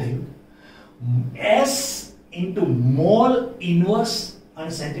 ક્લિયર થયું? s into મોલ ઇન્વર્સ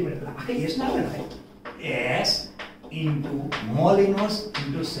અને સેન્ટીમીટર. આખે s ના આવે ને? s into mall inverse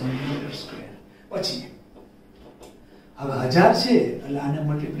into centimetre square. પછી હવે 1000 છે એટલે આને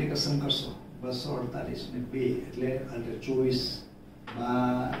મલ્ટીપ્લિકેશન કરશો 248 ને 2 એટલે 24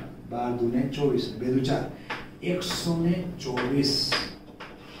 12 દુને 24 બે દુ 4 124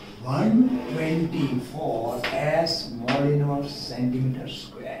 124 s mall inverse centimetre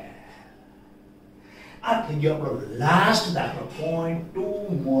square. આ થઈ ગયો આપણો લાસ્ટ દાખલો.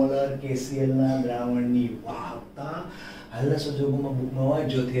 0.2 મોલર KCl ના દ્રાવણની વાહકતા. હાલના સંજોગોમાં બુકમાં હોય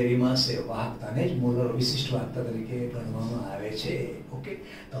જો થિયરીમાં છે વાહકતાને જ મોલર વિશિષ્ટ વાહકતા તરીકે ગણવામાં આવે છે. ઓકે,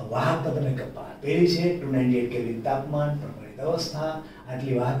 તો વાહકતા તમે પેલી છે 298 કેલ્વિન તાપમાન, પ્રમાણિત અવસ્થા,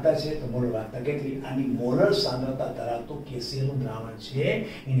 આટલી વાહકતા છે. તો મોલર વાહકતા કેટલી? આની મોલર સાંદ્રતા ધરાવતો KCl નું દ્રાવણ છે,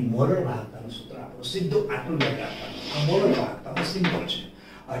 એની મોલર વાહકતાનું સૂત્ર આપણું સીધું આટલું યાદ રાખવાનું. આ મોલર વાહકતાનું સિમ્બોલ છે.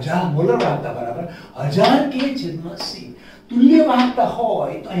 1000 મોલર વાહકતા બરાબર 1000 K/c. તુલ્ય વાહકતા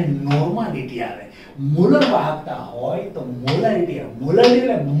હોય તો અહીં નોર્માલિટી આવે. મોલર વાહકતા હોય તો મોલારિટી આવે. મોલારિટી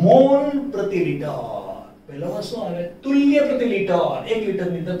એટલે મોલ પ્રતિ લિટર. પહેલામાં શું આવે? તુલ્ય પ્રતિ લિટર. 1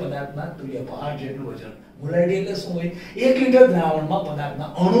 લિટરની અંદર પદાર્થના તુલ્ય ભાર જેટલું વજન. મોલારિટી એટલે શું હોય? 1 લિટર દ્રાવણમાં પદાર્થના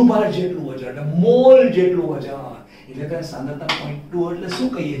અણુભાર જેટલું વજન, એટલે મોલ જેટલું વજન. એટલે કે સાંદ્રતા 0.2 એટલે શું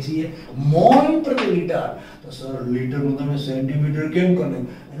કહીએ છીએ? મોલ પ્રતિ લિટર. તો સર લિટરનું તમે સેન્ટીમીટર કેમ કરો?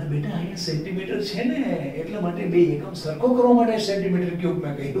 અને બેટા અહીંયા સેન્ટીમીટર છે ને, એટલા માટે બે એકમ સરખો કરવા માટે સેન્ટીમીટર ક્યુબ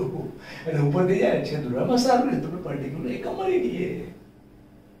મેં કહ્યું. એટલે ઉપરથી જાય છે દુરામાં સારું ને તમને પર્ટિક્યુલર એકમ મળી દઈએ.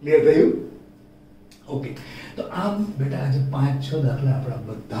 ક્લિયર થયું? ઓકે, તો આમ બેટા આજે 5-6 દાખલા આપણા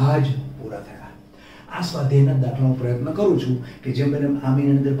બધા જ પૂરા થયા. આ સ્વાધ્યાયના દાખલાનો પ્રયત્ન કરું છું કે જેમ બને આ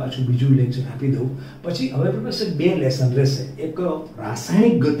મહિનાની અંદર પાછું બીજું લેક્ચર આપી દઉં. પછી હવે પ્રોફેસર 2 લેસન રહેશે. એક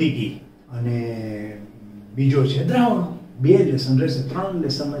રાસાયણિક ગતિકી અને બીજો છે દ્રાવણો. 2 લેસન રહેશે. 3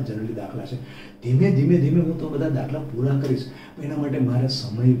 લેસનમાં જનરલી દાખલા છે. ધીમે ધીમે હું તો બધા દાખલા પૂરા કરીશ. એના માટે મારે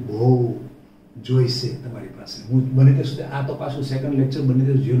સમય બહુ જોઈશે તમારી પાસે. હું બને ત્યાં સુધી આ તો પાછું સેકન્ડ લેક્ચર બને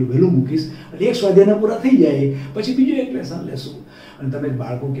ત્યાં વહેલું મૂકીશ એટલે એક સ્વાધ્યાયના પૂરા થઈ જાય પછી બીજું એક લેસન લેશું. અને તમે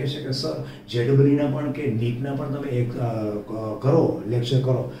બાળકો કહે છે કે સર જેડબલીના પણ કે નીટના પણ તમે એક કરો લેક્ચર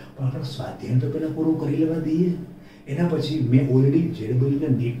કરો, પણ આપણે સ્વાધ્યાય તો પહેલાં પૂરું કરી લેવા દઈએ. એના પછી મેં ઓલરેડી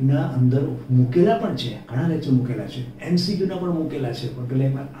જેડબલીના નીટના અંદર મૂકેલા પણ છે, ઘણા લેક્ચર મૂકેલા છે, MCQના પણ મૂકેલા છે, પણ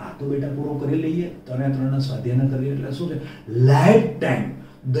પેલા આ તો બેટા પૂરો કરી લઈએ. 3 સ્વાધ્યાયના કરીએ એટલે શું છે લાઈફ ટાઈમ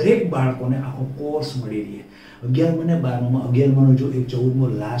દરેક બાળકોને આખો કોર્સ મળી રહે. 11 અને 12માં 11માનો જો એક 14મો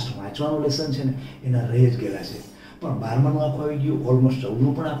લાસ્ટ વાંચવાનો લેસન છે ને એના રહી જ ગયેલા છે, પણ 12માનું આખું આવી ગયું, ઓલમોસ્ટ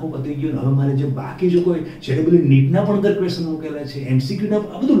 14નું પણ આખું પતી ગયું. હવે મારે જે બાકી જો કોઈ જેડબલી નીટના પણ અંદર ક્વેશ્ચન મૂકેલા છે, MCQના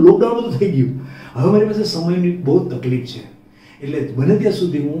આ બધું લોકડાઉન બધું થઈ ગયું. હવે મારી પાસે સમયની બહુ તકલીફ છે. એટલે બને ત્યાં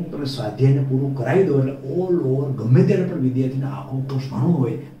સુધી હું તમે સ્વાધ્યાયને પૂરું કરાવી દો એટલે ઓલ ઓવર ગમે ત્યારે પણ વિદ્યાર્થીને આખો કોર્સ ભણવો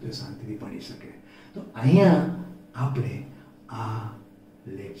હોય તો એ શાંતિથી ભણી શકે. તો અહીંયા આપણે આ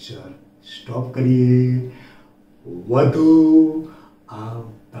લેક્ચર સ્ટોપ કરીએ. વધુ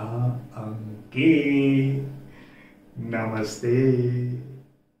આવતા અંકે નમસ્તે.